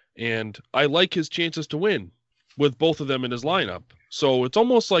 And I like his chances to win with both of them in his lineup. So it's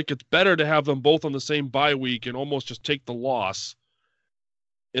almost like it's better to have them both on the same bye week and almost just take the loss.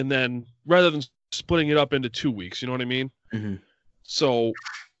 And then rather than splitting it up into 2 weeks, you know what I mean? Mm-hmm. So,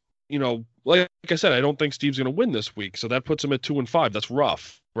 like I said, I don't think Steve's going to win this week, so that puts him at 2-5. That's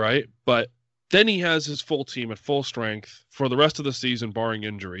rough, right? But then he has his full team at full strength for the rest of the season, barring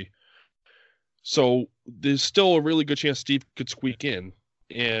injury. So there's still a really good chance Steve could squeak in,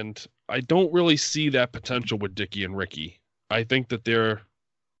 and I don't really see that potential with Dickey and Ricky. I think they're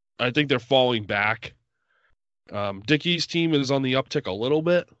falling back. Dickey's team is on the uptick a little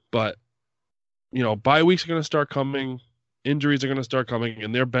bit, but bye weeks are going to start coming, injuries are going to start coming,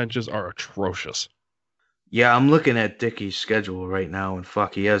 and their benches are atrocious. Yeah, I'm looking at Dickey's schedule right now, and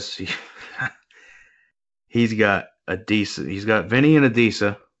fuck, he's got he's got Vinny and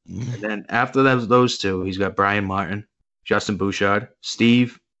Adisa, and then after those two, he's got Brian Martin, Justin Bouchard,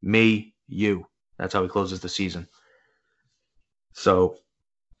 Steve, me, you. That's how he closes the season. So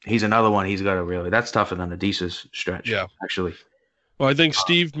he's another one he's got to really. That's tougher than Adisa's stretch. Yeah, actually. Well, I think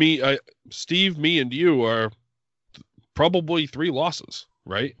Steve, me, and you are probably 3 losses,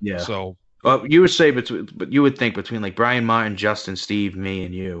 right? Yeah. So. Well, you would say but you would think between like Brian Martin, Justin, Steve, me,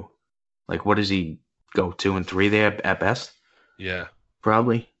 and you, like what does he go 2 and 3 there at best? Yeah,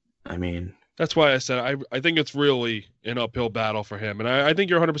 probably. I mean, that's why I said I think it's really an uphill battle for him, and I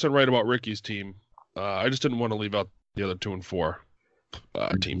think you're 100% right about Ricky's team. I just didn't want to leave out the other 2 and 4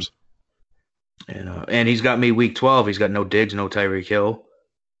 teams. And he's got me week 12. He's got no Diggs, no Tyreek Hill.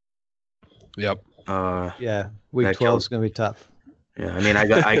 Yep. Yeah, week 12 is gonna be tough. Yeah, I mean, I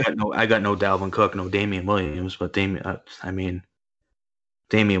got no Dalvin Cook, no Damian Williams, but Damian Williams,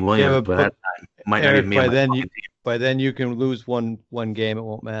 Yeah, but that time might Eric, not even be by then you can lose one game, it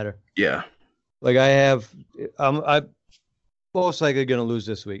won't matter. Yeah. Like I'm most likely gonna lose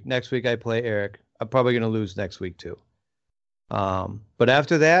this week. Next week I play Eric. I'm probably gonna lose next week too. But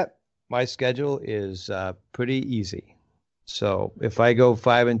after that, my schedule is pretty easy. So if I go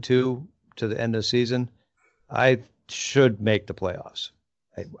 5-2 to the end of the season, I should make the playoffs.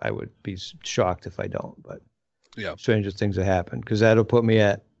 I would be shocked if I don't, but yeah, stranger things have happened because that'll put me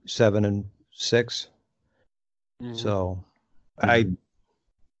at 7-6. Mm-hmm. So I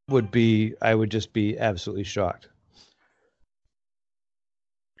would just be absolutely shocked.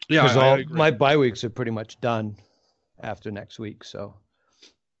 Yeah, because my bye weeks are pretty much done after next week. So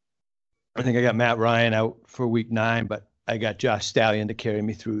I think I got Matt Ryan out for week 9, but I got Josh Stallion to carry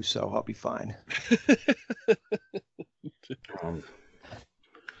me through, so I'll be fine.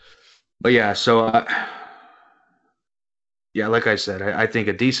 But yeah, so like I said, I think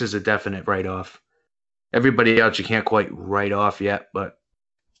Adisa's a definite write-off. Everybody else you can't quite write off yet, but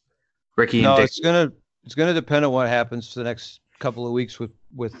Ricky and Dick. It's gonna depend on what happens for the next couple of weeks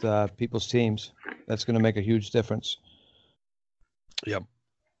with people's teams. That's gonna make a huge difference. Yep.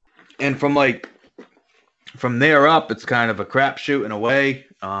 And from there up, it's kind of a crapshoot in a way.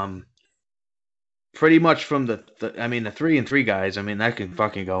 Pretty much from the 3-3 guys. I mean, that can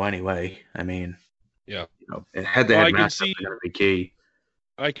fucking go anyway. I mean, yeah. Head-to-head matchups are going to be key.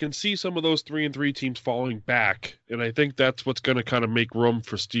 I can see some of those 3-3 teams falling back, and I think that's what's going to kind of make room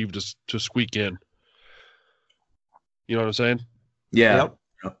for Steve to squeak in. You know what I'm saying? Yeah.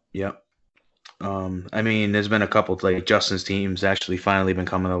 Yep. I mean, there's been a couple like Justin's teams actually finally been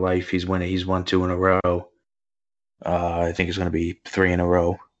coming to life. He's won 2 in a row. I think it's going to be 3 in a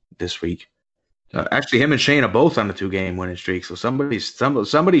row this week. Actually, him and Shane are both on a 2-game winning streak, so somebody's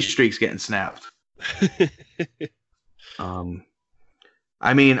streak's getting snapped.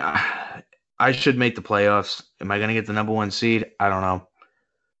 I mean, I should make the playoffs. Am I going to get the number 1 seed? I don't know.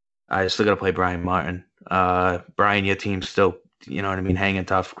 I still got to play Brian Martin. Brian, your team's still, you know what I mean, hanging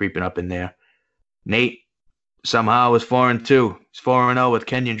tough, creeping up in there. Nate somehow is 4-2. He's 4-0 with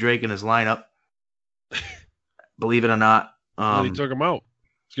Kenyon Drake in his lineup. Believe it or not. He took him out.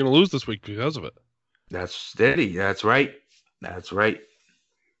 He's going to lose this week because of it. That's steady. That's right.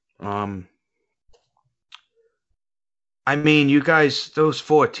 I mean, you guys, those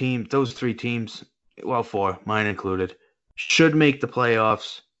 3 teams, well, 4, mine included, should make the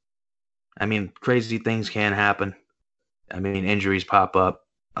playoffs. I mean, crazy things can happen. I mean, injuries pop up.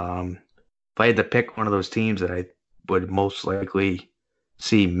 If I had to pick one of those teams that I would most likely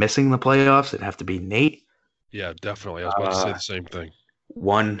see missing the playoffs, it'd have to be Nate. Yeah, definitely. I was about to say the same thing.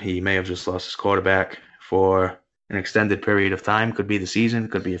 1, he may have just lost his quarterback for an extended period of time. Could be the season,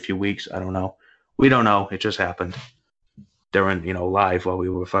 could be a few weeks. I don't know. We don't know. It just happened during, live while we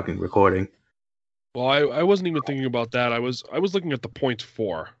were fucking recording. Well, I wasn't even thinking about that. I was looking at the points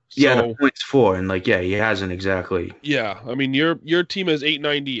for. So, yeah, the points for, and he hasn't exactly. Yeah, I mean your team has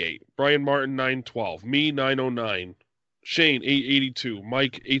 898, Brian Martin 912, me 909, Shane 882,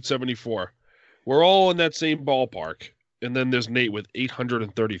 Mike 874. We're all in that same ballpark, and then there's Nate with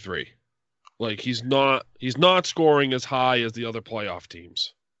 833. Like he's not scoring as high as the other playoff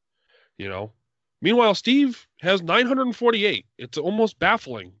teams, Meanwhile, Steve has 948. It's almost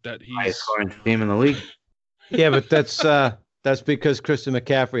baffling that he's highest scoring team in the league. Yeah, but that's because Christian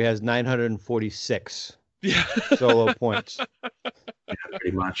McCaffrey has 946 solo points. Yeah,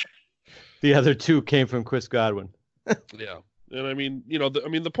 pretty much. The other 2 came from Chris Godwin. Yeah, and I mean,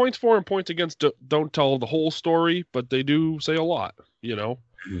 the points for and points against don't tell the whole story, but they do say a lot.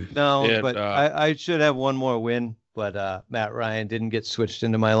 No, And, but I should have one more win, but Matt Ryan didn't get switched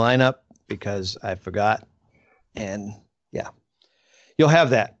into my lineup because I forgot. And yeah, you'll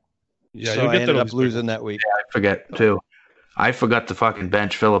have that. Yeah, So you'll I get that ended on up these big losing ones. that week. I forget too. I forgot to fucking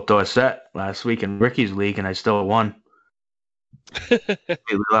bench Philip Dorsett last week in Ricky's league, and I still won. We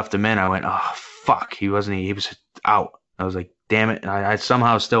left him in. I went, oh fuck, he wasn't. He was out. I was like, damn it, and I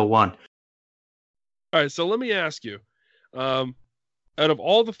somehow still won. All right, so let me ask you, out of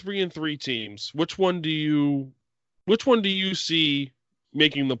all the 3-3 teams, which one do you see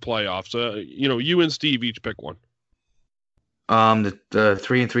making the playoffs? You and Steve each pick one. The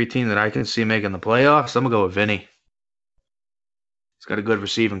 3-3 team that I can see making the playoffs, I'm gonna go with Vinny. He's got a good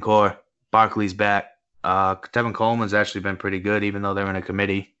receiving core. Barkley's back. Tevin Coleman's actually been pretty good, even though they're in a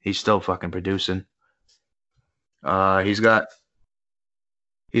committee. He's still fucking producing. He's got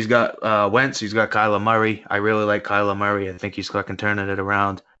Wentz. He's got Kyler Murray. I really like Kyler Murray. I think he's fucking turning it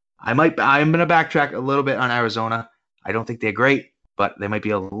around. I'm gonna backtrack a little bit on Arizona. I don't think they're great, but they might be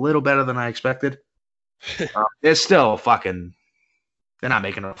a little better than I expected. They're still fucking. They're not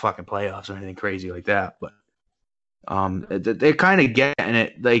making the fucking playoffs or anything crazy like that, but they're kind of getting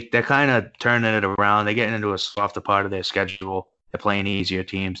it. They're kind of turning it around. They're getting into a softer part of their schedule. They're playing easier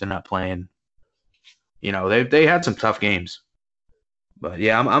teams. They're not playing. They had some tough games, but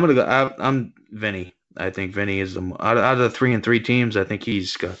yeah, I'm gonna go. I'm Vinny. I think Vinny is out of the 3-3 teams. I think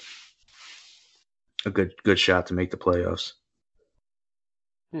he's got a good shot to make the playoffs.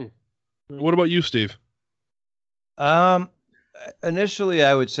 What about you, Steve? Initially,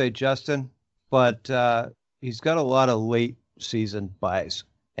 I would say Justin, but he's got a lot of late season buys,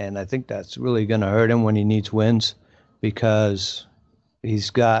 and I think that's really going to hurt him when he needs wins because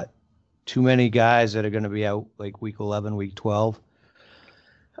he's got too many guys that are going to be out like week 11, week 12.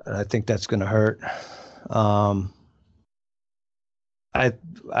 And I think that's going to hurt. I'm going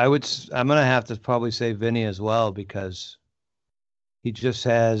to have to probably say Vinny as well because he just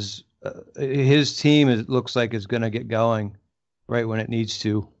has his team. It looks like is going to get going right when it needs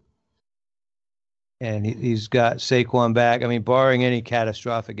to. And he's got Saquon back. I mean, barring any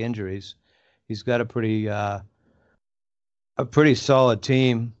catastrophic injuries, he's got a pretty solid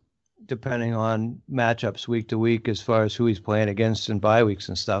team, depending on matchups week to week as far as who he's playing against in bye weeks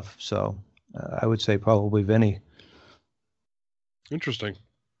and stuff. So I would say probably Vinny. Interesting.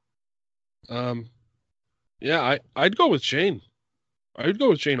 Yeah, I'd go with Shane. I'd go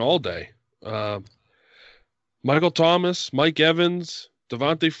with Shane all day. Michael Thomas, Mike Evans,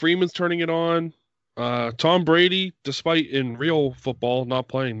 Devontae Freeman's turning it on. Tom Brady, despite in real football not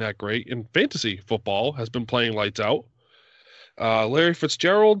playing that great, in fantasy football has been playing lights out. Larry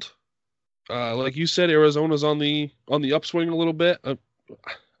Fitzgerald, like you said, Arizona's on the upswing a little bit.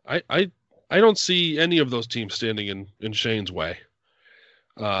 I don't see any of those teams standing in Shane's way.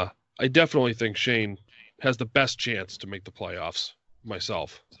 I definitely think Shane has the best chance to make the playoffs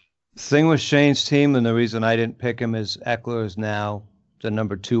myself. Thing with Shane's team, and the reason I didn't pick him is Eckler is now the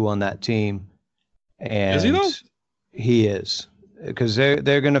number 2 on that team. And is he though? He is, because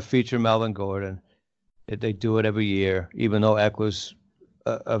they're going to feature Melvin Gordon. They do it every year, even though Eckler's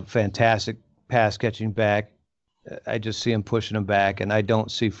a fantastic pass catching back. I just see him pushing him back, and I don't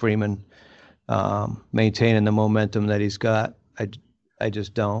see Freeman maintaining the momentum that he's got. I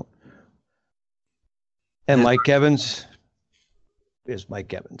just don't. And Mike Evans is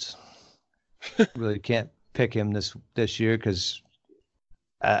Mike Evans. Really can't pick him this year because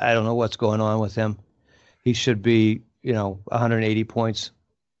I don't know what's going on with him. He should be, 180 points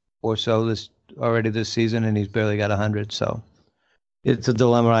or so this season, and he's barely got 100. So it's a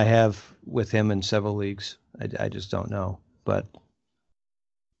dilemma I have with him in several leagues. I just don't know. But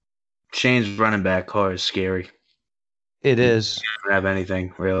Shane's running back core is scary. It is. He doesn't have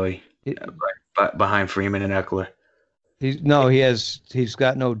anything really behind Freeman and Eckler. He's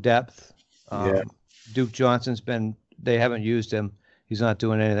got no depth. Yeah. Duke Johnson's they haven't used him. He's not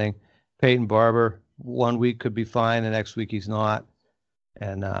doing anything. Peyton Barber, 1 week could be fine. The next week he's not.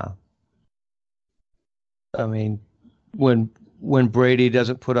 And when Brady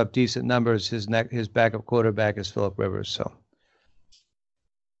doesn't put up decent numbers, his backup quarterback is Phillip Rivers. So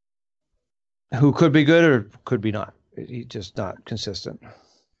who could be good or could be not. He's just not consistent.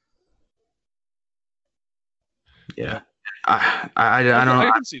 Yeah. I don't know.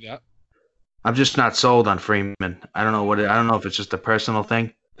 I can see that. I'm just not sold on Freeman. I don't know if it's just a personal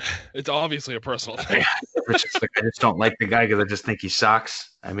thing. It's obviously a personal thing. It's just I just don't like the guy because I just think he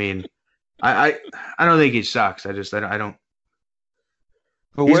sucks. I mean, I don't think he sucks. I don't.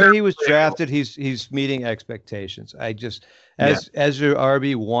 For where he was drafted, he's meeting expectations. As your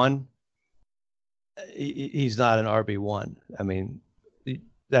RB1, he's not an RB1. I mean,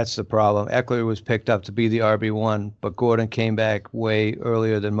 That's the problem. Eckler was picked up to be the RB1, but Gordon came back way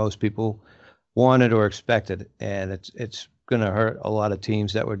earlier than most people wanted or expected, and it's going to hurt a lot of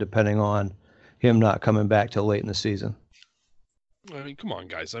teams that were depending on him not coming back till late in the season. I mean, come on,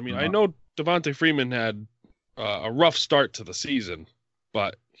 guys. I mean, I know Devontae Freeman had a rough start to the season,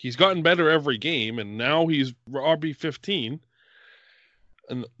 but he's gotten better every game, and now he's RB15.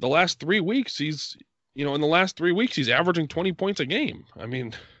 And the last 3 weeks, he's averaging 20 points a game. I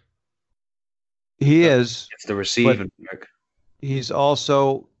mean, he is. It's the receiving. He's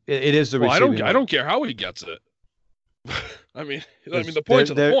also. It is the receiving. I don't care how he gets it. I mean, the points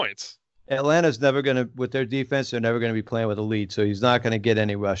are the points. Atlanta's never going to, with their defense, they're never going to be playing with a lead, so he's not going to get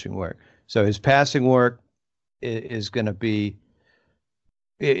any rushing work. So his passing work is going to be,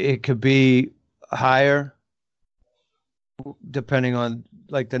 it could be higher depending on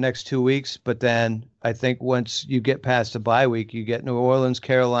like the next 2 weeks. But then I think once you get past the bye week, you get New Orleans,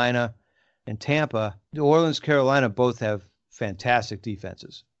 Carolina, and Tampa. New Orleans, Carolina both have fantastic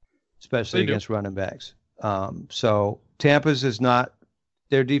defenses, especially against running backs. So Tampa's is not,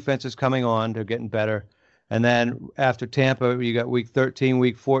 their defense is coming on. They're getting better. And then after Tampa, you got week 13,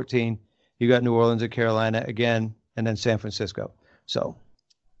 week 14, you got New Orleans and Carolina again, and then San Francisco. So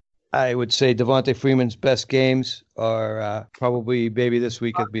I would say Devontae Freeman's best games are probably maybe this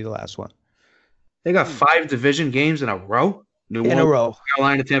week could be the last one. They got 5 division games in a row? In a row.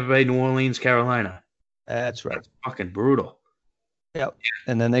 Carolina, Tampa Bay, New Orleans, Carolina. That's right. That's fucking brutal. Yep.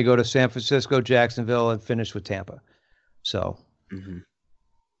 And then they go to San Francisco, Jacksonville, and finish with Tampa. So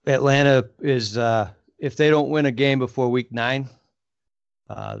Atlanta is, if they don't win a game before week 9,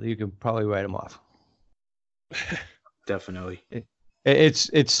 you can probably write them off. Definitely.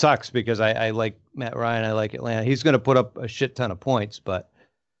 It sucks because I like Matt Ryan. I like Atlanta. He's going to put up a shit ton of points, but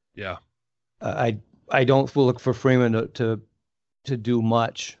yeah, I don't look for Freeman to do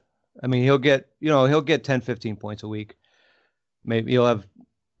much. I mean, he'll get 10, 15 points a week. Maybe he'll have,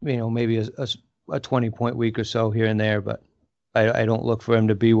 maybe a 20-point week or so here and there, but I don't look for him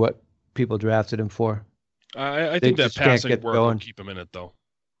to be what people drafted him for. I think that passing work will keep him in it, though.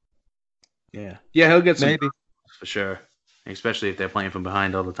 Yeah, he'll get some maybe for sure, especially if they're playing from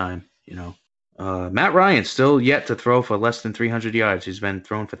behind all the time. Matt Ryan still yet to throw for less than 300 yards. He's been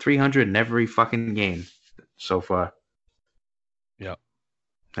thrown for 300 in every fucking game so far. Yeah,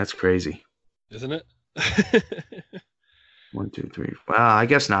 that's crazy, isn't it? 1, 2, 3. Well, I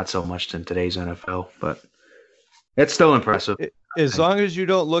guess not so much in today's NFL, but it's still impressive. As long as you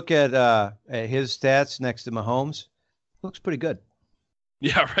don't look at his stats next to Mahomes, looks pretty good.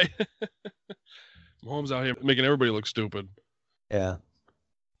 Yeah, right. Mahomes out here making everybody look stupid. Yeah.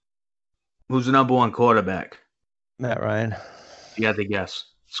 Who's the number 1 quarterback? Matt Ryan. You had to guess,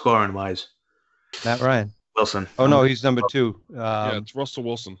 scoring wise. Matt Ryan. Wilson. Oh no, he's number 2. Yeah, it's Russell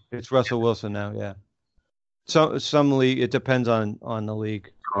Wilson. It's Russell Wilson now. Yeah. Some league, it depends on the league.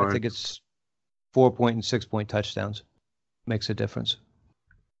 I think it's 4-point and 6-point touchdowns makes a difference.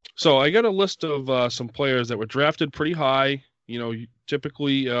 So I got a list of some players that were drafted pretty high,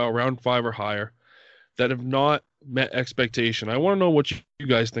 typically around 5 or higher, that have not met expectation. I want to know what you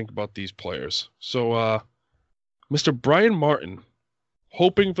guys think about these players. So Mr. Brian Martin,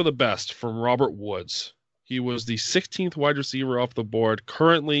 hoping for the best from Robert Woods. He was the 16th wide receiver off the board.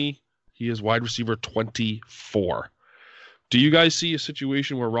 Currently, he is wide receiver 24. Do you guys see a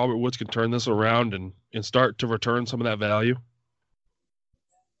situation where Robert Woods can turn this around and start to return some of that value?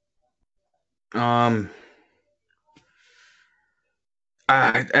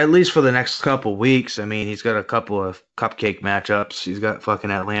 At least for the next couple weeks. I mean, he's got a couple of cupcake matchups. He's got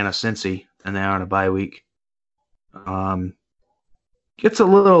fucking Atlanta, Cincy, and they're on a bye week. Gets a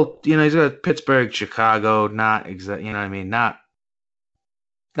little, he's got Pittsburgh, Chicago, not exact,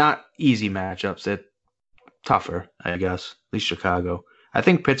 not easy matchups. They're tougher, I guess. At least Chicago. I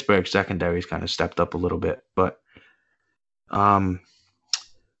think Pittsburgh secondary's kind of stepped up a little bit, but I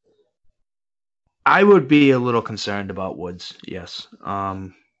would be a little concerned about Woods. Yes.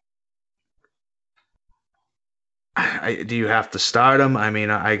 Do you have to start him? I mean,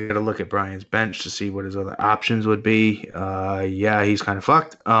 I got to look at Brian's bench to see what his other options would be. Yeah, he's kind of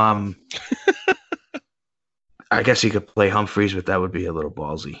fucked. I guess he could play Humphreys, but that would be a little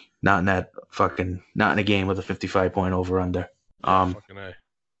ballsy. Not in a game with a 55-point over/under. I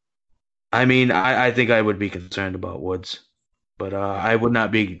mean, I think I would be concerned about Woods, but I would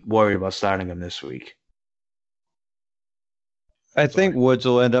not be worried about starting him this week. I think Woods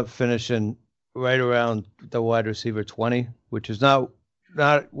will end up finishing right around the wide receiver 20, which is not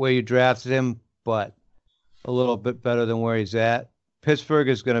where you drafted him, but a little bit better than where he's at. Pittsburgh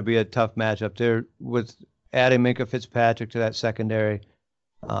is going to be a tough matchup there with adding Minkah Fitzpatrick to that secondary.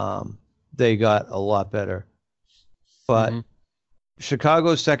 they got a lot better. But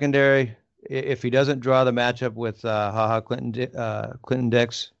Chicago's secondary, if he doesn't draw the matchup with Clinton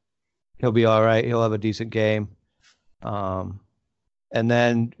Dix, he'll be all right. He'll have a decent game. And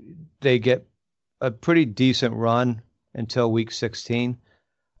then they get a pretty decent run until week 16.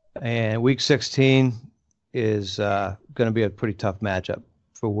 And week 16 is going to be a pretty tough matchup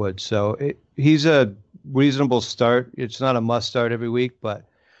for Woods. So he's a reasonable start. It's not a must start every week, but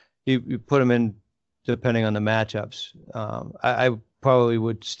you put him in depending on the matchups. I probably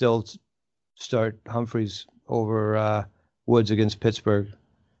would still start Humphreys over Woods against Pittsburgh,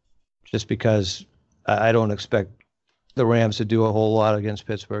 just because I don't expect the Rams to do a whole lot against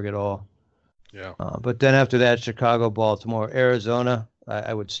Pittsburgh at all. Yeah. But then after that, Chicago, Baltimore, Arizona,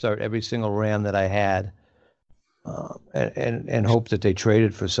 I would start every single Ram that I had, and hope that they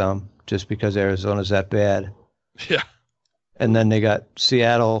traded for some, just because Arizona's that bad. Yeah. And then they got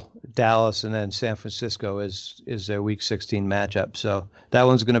Seattle, Dallas, and then San Francisco is their Week 16 matchup. So that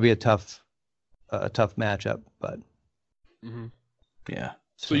one's going to be a tough matchup. But yeah.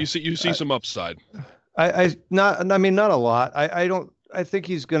 So you see some upside. Not a lot. I think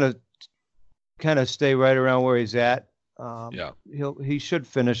he's going to kind of stay right around where he's at. He should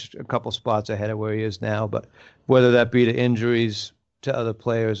finish a couple spots ahead of where he is now, but whether that be to injuries to other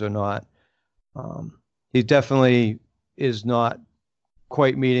players or not, he definitely is not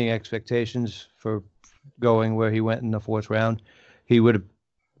quite meeting expectations for going where he went in the fourth round. He would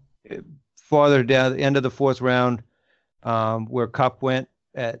have farther down the end of the fourth round, where Kupp went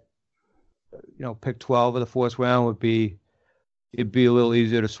at, pick 12 of the fourth round it'd be a little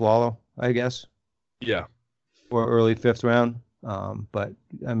easier to swallow, I guess. Yeah. Or early fifth round. But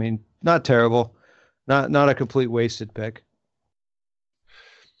I mean, not terrible. Not a complete wasted pick.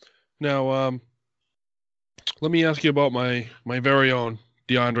 Now, let me ask you about my very own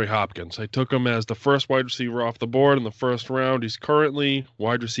DeAndre Hopkins. I took him as the first wide receiver off the board in the first round. He's currently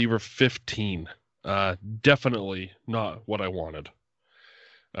wide receiver 15. Definitely not what I wanted.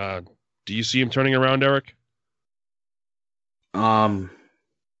 Do you see him turning around, Eric? I mean,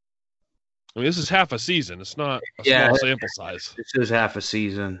 this is half a season. It's not a small sample size. This is half a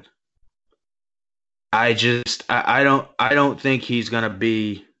season. I don't think he's gonna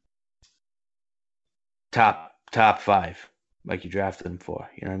be top 5 like you drafted him for.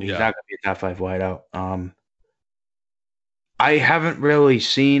 You know what I mean? Yeah. He's not gonna be a top 5 wideout. I haven't really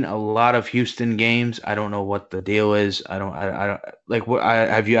seen a lot of Houston games. I don't know what the deal is. I don't like what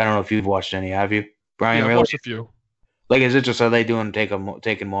have you. I don't know if you've watched any. Have you, Brian? Yeah, I've really? watched a few. Like, is it just, are they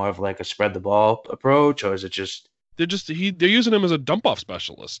taking more of like a spread the ball approach, or is it just they're using him as a dump off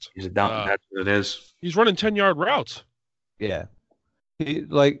specialist? He's a dump. That's what it is. He's running 10-yard routes. Yeah,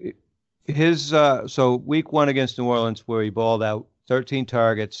 so week 1 against New Orleans, where he balled out 13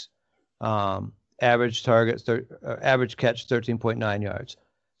 targets, average catch 13.9 yards.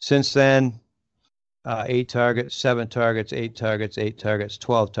 Since then, 8 targets, 7 targets, 8 targets, 8 targets,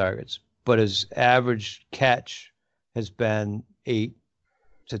 12 targets. But his average catch has been 8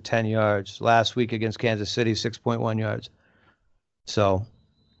 to 10 yards. Last week against Kansas City, 6.1 yards. So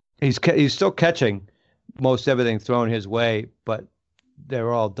he's still catching most everything thrown his way, but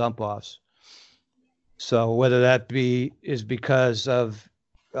they're all dump offs. So whether that is because of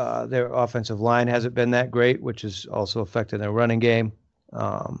their offensive line hasn't been that great, which is also affecting their running game,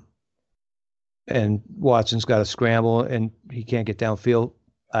 and Watson's got to scramble and he can't get downfield,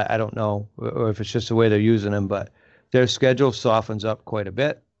 I don't know, or if it's just the way they're using him, but their schedule softens up quite a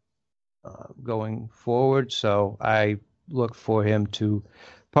bit going forward. So I look for him to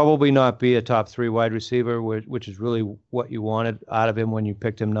probably not be a top 3 wide receiver, which is really what you wanted out of him when you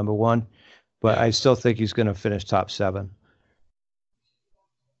picked him number 1. But I still think he's going to finish top 7.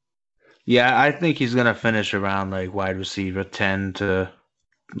 Yeah, I think he's going to finish around like wide receiver 10 to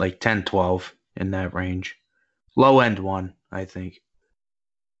like 10, 12 in that range. Low end 1, I think.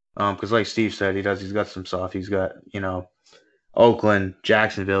 Because like Steve said, he's got some soft. He's got, Oakland,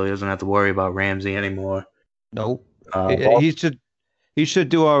 Jacksonville. He doesn't have to worry about Ramsey anymore. Nope. He should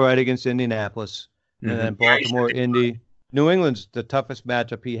do all right against Indianapolis. And then Baltimore, Indy. New England's the toughest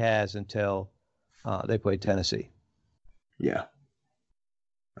matchup he has until they play Tennessee. Yeah.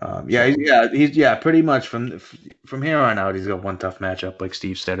 He's pretty much from here on out, he's got one tough matchup. Like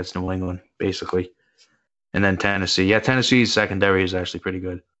Steve said, it's New England, basically. And then Tennessee. Yeah, Tennessee's secondary is actually pretty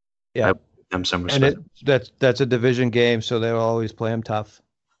good. Yeah. I give them some respect. And that's a division game, so they'll always play him tough.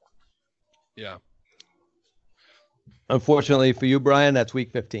 Yeah. Unfortunately for you, Brian, that's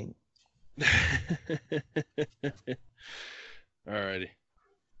week 15. All righty.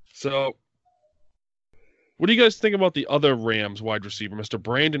 So What do you guys think about the other Rams wide receiver, Mr.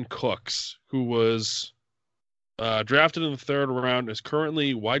 Brandon Cooks, who was drafted in the 3rd round, is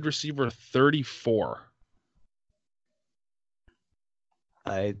currently wide receiver 34?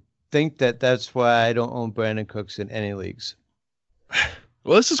 I think that's why I don't own Brandon Cooks in any leagues.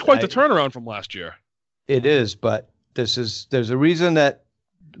 Well, this is quite the turnaround from last year. It is, but there's a reason that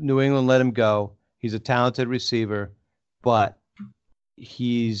New England let him go. He's a talented receiver, but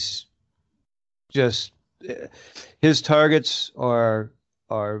he's just his targets are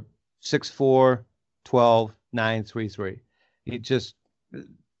 6'4", 12, 9, 3, 3. He just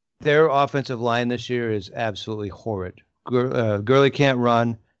their offensive line this year is absolutely horrid. Gurley can't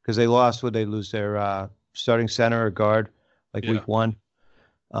run because they lost. Would they lose their starting center or guard week 1?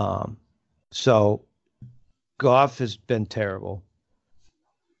 So Goff has been terrible.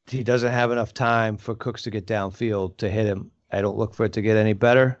 He doesn't have enough time for Cooks to get downfield to hit him. I don't look for it to get any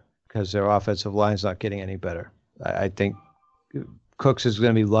better because their offensive line's not getting any better. I think Cooks is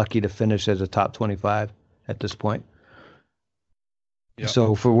going to be lucky to finish as a top 25 at this point. Yep.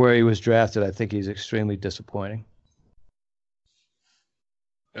 So for where he was drafted, I think he's extremely disappointing.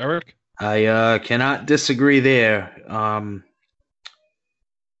 Eric? I cannot disagree there.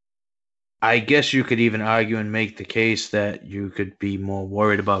 I guess you could even argue and make the case that you could be more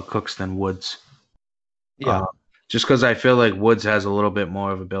worried about Cooks than Woods. Yeah. Just because I feel like Woods has a little bit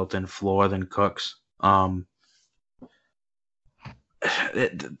more of a built-in floor than Cooks.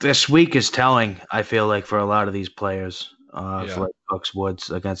 This week is telling, I feel like, for a lot of these players, for Cooks, Woods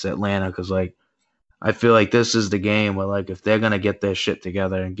against Atlanta, because I feel like this is the game where if they're gonna get their shit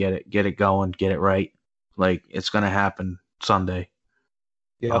together and get it going, get it right, it's gonna happen Sunday.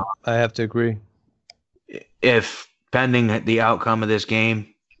 Yeah, I have to agree. If pending the outcome of this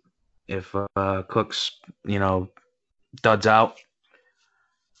game, if Cooks, duds out,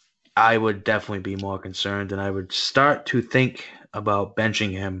 I would definitely be more concerned, and I would start to think about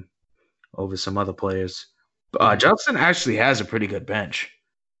benching him over some other players. Justin actually has a pretty good bench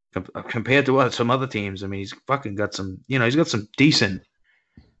compared to some other teams. I mean, he's fucking got some, he's got some decent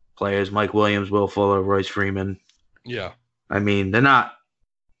players: Mike Williams, Will Fuller, Royce Freeman. Yeah. I mean, they're not,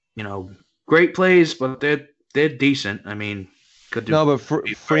 great plays, but they're decent. I mean, could do. No, but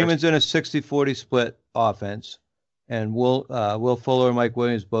Freeman's in a 60-40 split offense, and Will Fuller and Mike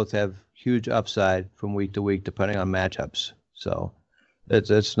Williams both have huge upside from week to week depending on matchups. So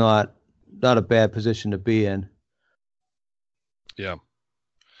it's not a bad position to be in. Yeah.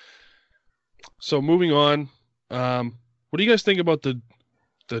 So moving on, what do you guys think about the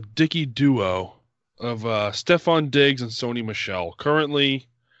Dickey duo of Stephon Diggs and Sony Michel? Currently,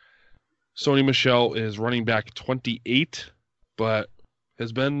 Sony Michel is running back 28, but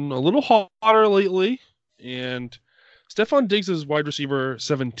has been a little hotter lately. And Stephon Diggs is wide receiver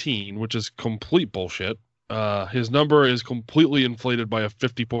 17, which is complete bullshit. His number is completely inflated by a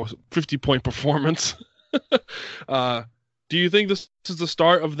 50-point performance. Do you think this is the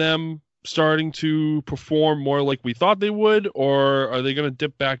start of them starting to perform more like we thought they would, or are they going to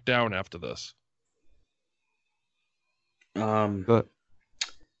dip back down after this?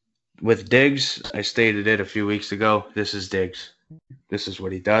 With Diggs, I stated it a few weeks ago. This is Diggs. This is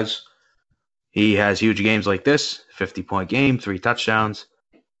what he does. He has huge games like this, 50-point game, 3 touchdowns,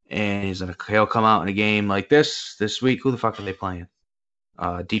 and he'll come out in a game like this week. Who the fuck are they playing?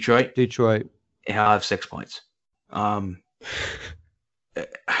 Detroit. Detroit. And he'll have 6 points.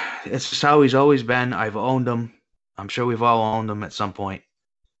 It's just how he's always been. I've owned him. I'm sure we've all owned him at some point.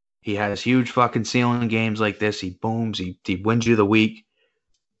 He has huge fucking ceiling games like this. He booms. He wins you the week.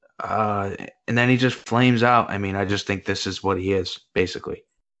 And then he just flames out. I mean, I just think this is what he is, basically.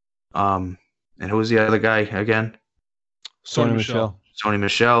 And who was the other guy again? Sony Michel. Sony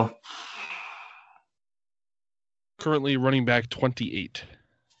Michel. Currently running back 28.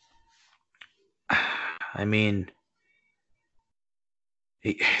 I mean,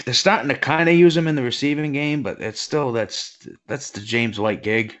 they're starting to kind of use him in the receiving game, but it's still that's the James White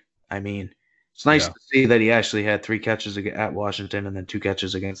gig. I mean, it's nice to see that he actually had 3 catches at Washington and then 2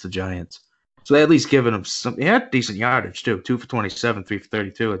 catches against the Giants. So they at least given him some. He had decent yardage too, 2 for 27, 3 for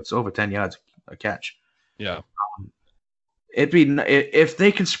 32. It's over 10 yards a catch. Yeah. It'd be if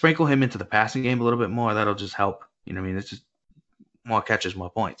they can sprinkle him into the passing game a little bit more, that'll just help. You know what I mean? It's just more catches, more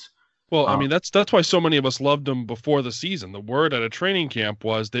points. Well, I mean, that's why so many of us loved him before the season. The word at a training camp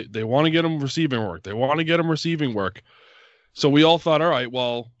was they want to get him receiving work. They want to get him receiving work. So we all thought, all right,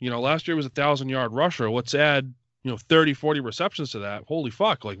 well, last year was 1,000-yard rusher. Let's add, 30, 40 receptions to that. Holy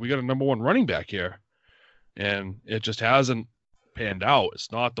fuck. We got a number 1 running back here. And it just hasn't panned out.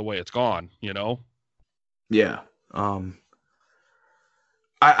 It's not the way it's gone, Yeah.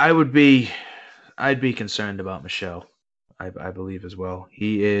 I would be I'd be concerned about Michelle. I believe as well.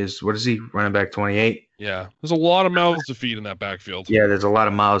 He is, what is he, running back 28? Yeah, there's a lot of mouths to feed in that backfield. Yeah, there's a lot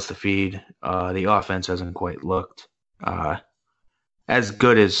of mouths to feed. The offense hasn't quite looked as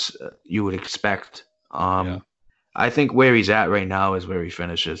good as you would expect. Yeah. I think where he's at right now is where he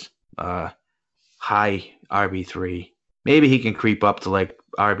finishes. High RB3. Maybe he can creep up to like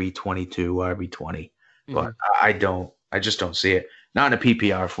RB22, RB20. But I just don't see it. Not in a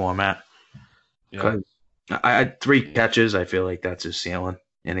PPR format. Yeah. I had 3 catches. I feel like that's his ceiling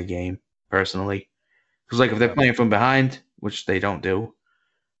in a game, personally. Because like if they're playing from behind, which they don't do,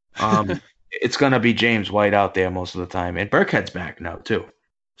 it's gonna be James White out there most of the time, and Burkhead's back now too.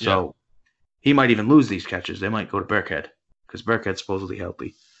 So he might even lose these catches. They might go to Burkhead because Burkhead's supposedly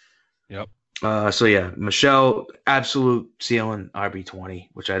healthy. Yep. So yeah, Michelle, absolute ceiling RB20,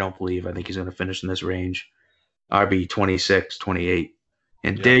 which I don't believe. I think he's gonna finish in this range, RB26, 28,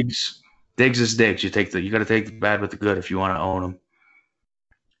 and Diggs is Diggs. You got to take the bad with the good if you want to own him.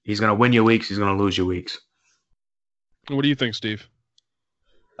 He's going to win your weeks. He's going to lose your weeks. What do you think, Steve?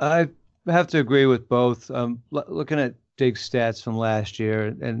 I have to agree with both. Looking at Diggs' stats from last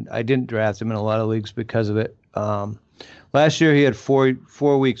year, and I didn't draft him in a lot of leagues because of it. Last year he had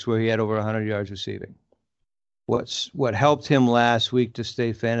four weeks where he had over 100 yards receiving. What helped him last week to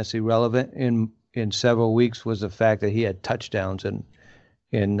stay fantasy relevant in several weeks was the fact that he had touchdowns, and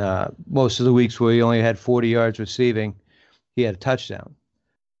in most of the weeks where he only had 40 yards receiving, he had a touchdown.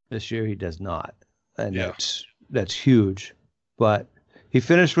 This year he does not, and that's huge. But he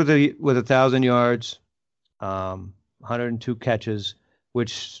finished with 1,000 yards, 102 catches,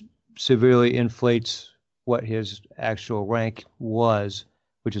 which severely inflates what his actual rank was,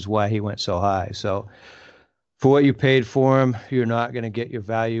 which is why he went so high. So for what you paid for him, you're not going to get your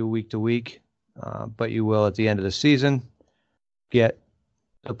value week to week, but you will at the end of the season get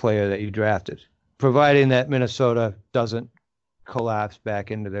the player that you drafted, providing that Minnesota doesn't collapse back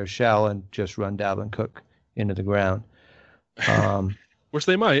into their shell and just run Dalvin Cook into the ground. Which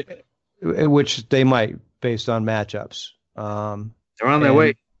they might. Which they might, based on matchups. They're on their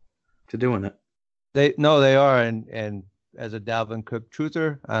way to doing it. They are, and as a Dalvin Cook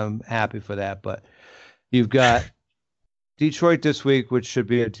truther, I'm happy for that. But you've got Detroit this week, which should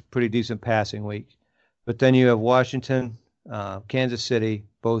be a pretty decent passing week. But then you have Washington, Kansas City,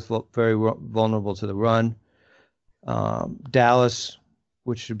 both very vulnerable to the run. Dallas,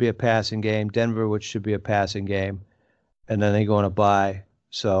 which should be a passing game. Denver, which should be a passing game. And then they go on a bye.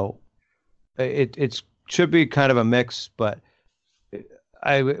 So it should be kind of a mix, but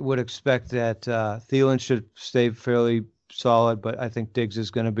I would expect that Thielen should stay fairly solid, but I think Diggs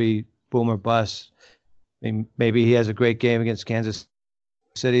is going to be boom or bust. I mean, maybe he has a great game against Kansas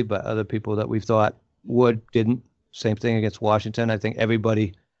City, but other people that we've thought didn't. Same thing against Washington. I think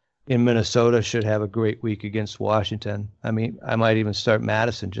everybody in Minnesota should have a great week against Washington. I mean, I might even start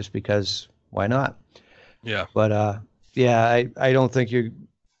Madison just because why not? Yeah. But, I don't think you're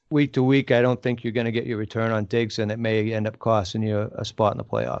week to week. I don't think you're going to get your return on Diggs, and it may end up costing you a spot in the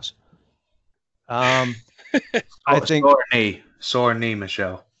playoffs. I think sore knee,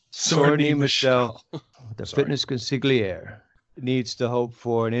 Michelle. Sore knee, Michelle. The fitness consigliere needs to hope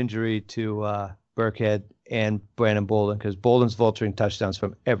for an injury to Burkhead and Brandon Bolden, because Bolden's vulturing touchdowns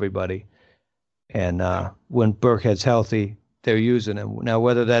from everybody. And when Burkhead's healthy, they're using him. Now,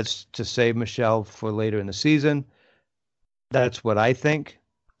 whether that's to save Michelle for later in the season, that's what I think.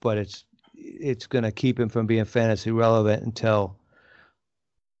 But it's going to keep him from being fantasy relevant until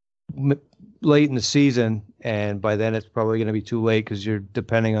late in the season. And by then, it's probably going to be too late because you're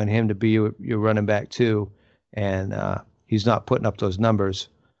depending on him to be your running back too. And he's not putting up those numbers,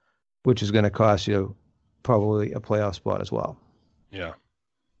 which is going to cost you probably a playoff spot as well. Yeah.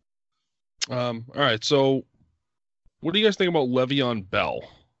 All right. So what do you guys think about Le'Veon Bell,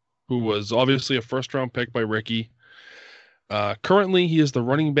 who was obviously a first-round pick by Ricky? Currently, he is the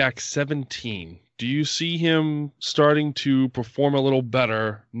running back 17. Do you see him starting to perform a little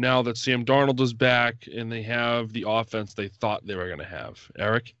better now that Sam Darnold is back and they have the offense they thought they were going to have?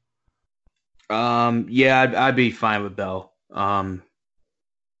 Eric? Yeah, I'd be fine with Bell. The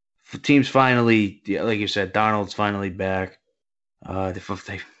team's finally, like you said, Darnold's finally back. They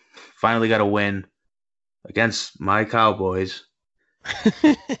finally got a win against my Cowboys.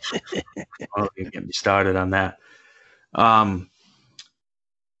 Don't get me started on that. I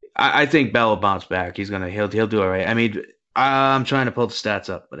think Bell will bounce back. He'll do all right. I mean, I'm trying to pull the stats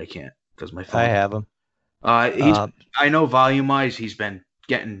up, but I can't because my phone. I have him. I know volume-wise, he's been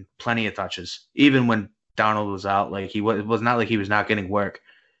getting plenty of touches, even when Darnold was out. Like it was not like he was not getting work.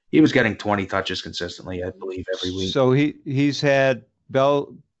 He was getting 20 touches consistently, I believe, every week. So he's had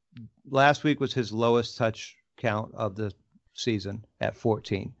Bell last week was his lowest touch count of the season at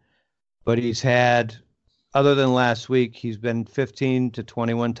 14. But he's had, other than last week, he's been 15 to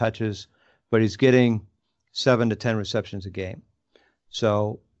 21 touches, but he's getting 7 to 10 receptions a game.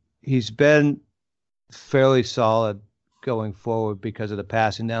 So he's been fairly solid going forward because of the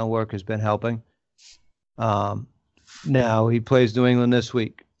passing down work has been helping. Now he plays New England this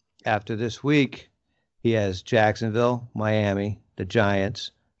week. After this week, he has Jacksonville, Miami, the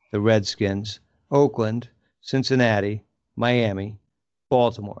Giants, the Redskins, Oakland, Cincinnati, Miami,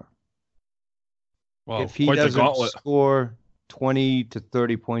 Baltimore. Well, If he quite the doesn't gauntlet. score 20 to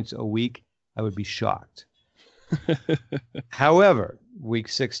 30 points a week, I would be shocked. However, week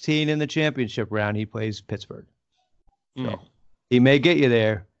 16 in the championship round, he plays Pittsburgh. Mm. He may get you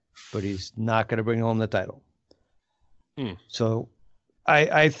there, but he's not going to bring home the title. Hmm. So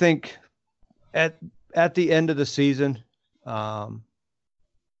I think at the end of the season,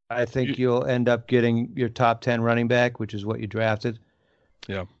 I think you'll end up getting your top 10 running back, which is what you drafted.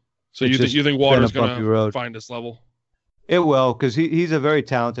 Yeah. So It's you think been Water's a bumpy going to road. find this level? It will, because he's a very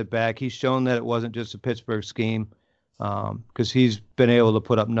talented back. He's shown that it wasn't just a Pittsburgh scheme, because he's been able to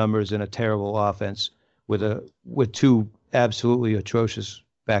put up numbers in a terrible offense with two absolutely atrocious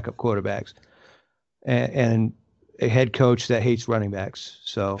backup quarterbacks and a head coach that hates running backs.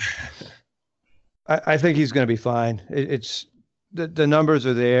 So I think he's going to be fine. It's the numbers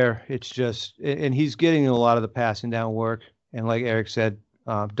are there. It's just, and he's getting a lot of the passing down work. And like Eric said,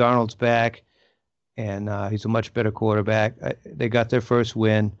 Darnold's back, and he's a much better quarterback. They got their first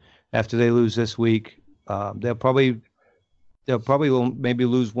win. After they lose this week, they'll probably maybe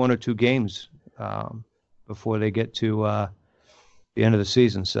lose 1 or 2 games before they get to the end of the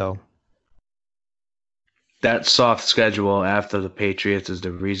season. So That soft schedule after the Patriots is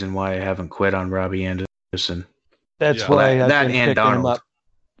the reason why I haven't quit on Robbie Anderson. that's Yeah. why That- I've that been and picking him Darnold. up.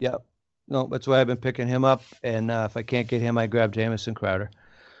 Yep. No, that's why I've been picking him up. And if I can't get him, I grab Jamison Crowder.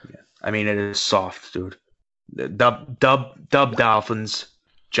 I mean, it is soft, dude. The Dub Dolphins,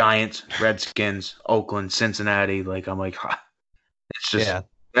 Giants, Redskins, Oakland, Cincinnati. Like, I'm like, it's just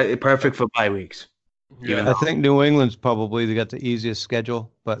Yeah. perfect for bye weeks. Even I think New England's probably they got the easiest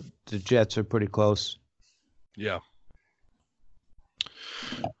schedule, but the Jets are pretty close. Yeah.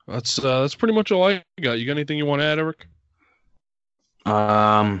 That's pretty much all I got. You got anything you want to add, Eric?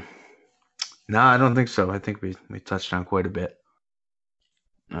 No, I don't think so. I think we touched on quite a bit.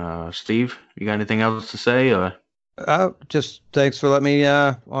 Steve, you got anything else to say? Or Just thanks for letting me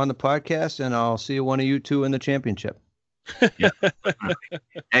on the podcast, and I'll see one of you two in the championship.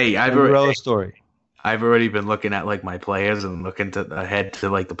 hey, Cinderella story. I've already been looking at like my players and looking ahead to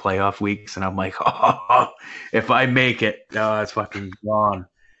like the playoff weeks, and I'm like, oh, if I make it, no, it's fucking gone.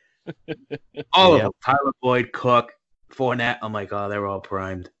 All of them, Tyler Boyd, Cook, Fournette. I'm like, oh, they're all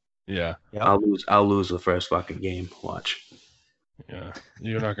primed. Yeah. Yep. I'll lose the first fucking game. Watch. Yeah.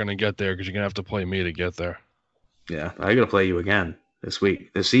 You're not going to get there because you're going to have to play me to get there. Yeah, I gotta play you again this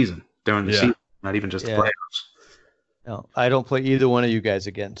season, during the season, not even just the Yeah. playoffs. No, I don't play either one of you guys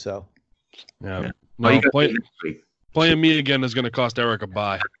again. So Yeah. Yeah. No, Oh, you got next week. playing me again is going to cost Eric a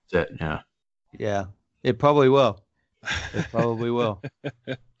bye. That's it. Yeah. yeah, it probably will. It probably will.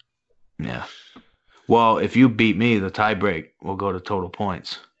 Yeah. Well, if you beat me, the tie break will go to total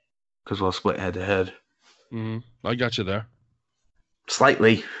points because we'll split head to head. I got you there.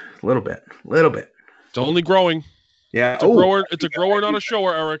 Slightly, a little bit. It's only growing. Yeah. It's a grower, not a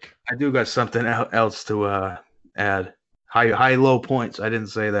shower, Eric. I do got something else to add. High, low points. I didn't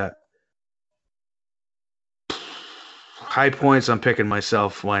say that. High points. I'm picking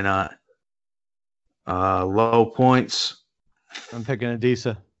myself. Why not? Low points. I'm picking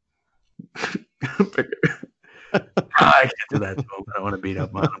Adisa. I can't do that to him. I don't want to beat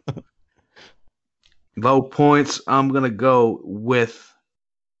up on him. Low points. I'm gonna go with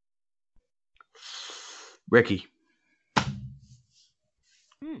Ricky.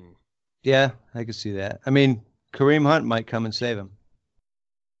 Yeah, I can see that. I mean, Kareem Hunt might come and save him.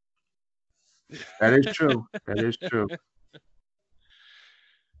 That is true. That is true.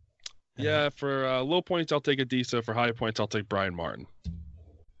 Yeah, for low points, I'll take Adisa. For high points, I'll take Brian Martin.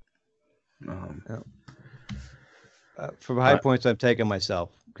 For high points, I'm taking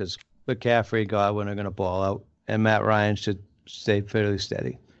myself because McCaffrey, Godwin are going to ball out, and Matt Ryan should stay fairly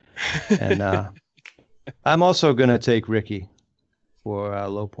steady. And I'm also going to take Ricky for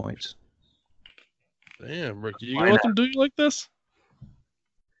low points. Damn, Ricky, you gonna let them do you like this?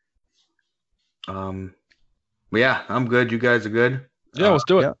 Yeah, I'm good. You guys are good. Yeah, let's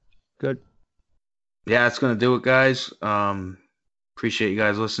do it. yeah. Good. Yeah, that's gonna do it, guys. Appreciate you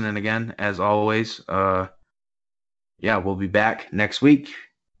guys listening again, as always. Yeah, we'll be back next week.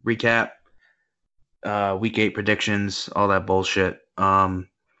 recap, week 8 predictions, all that bullshit. But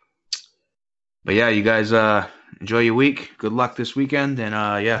yeah, you guys enjoy your week. Good luck this weekend, and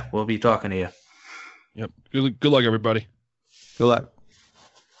yeah, we'll be talking to you. Yep. Good luck, everybody. Good luck.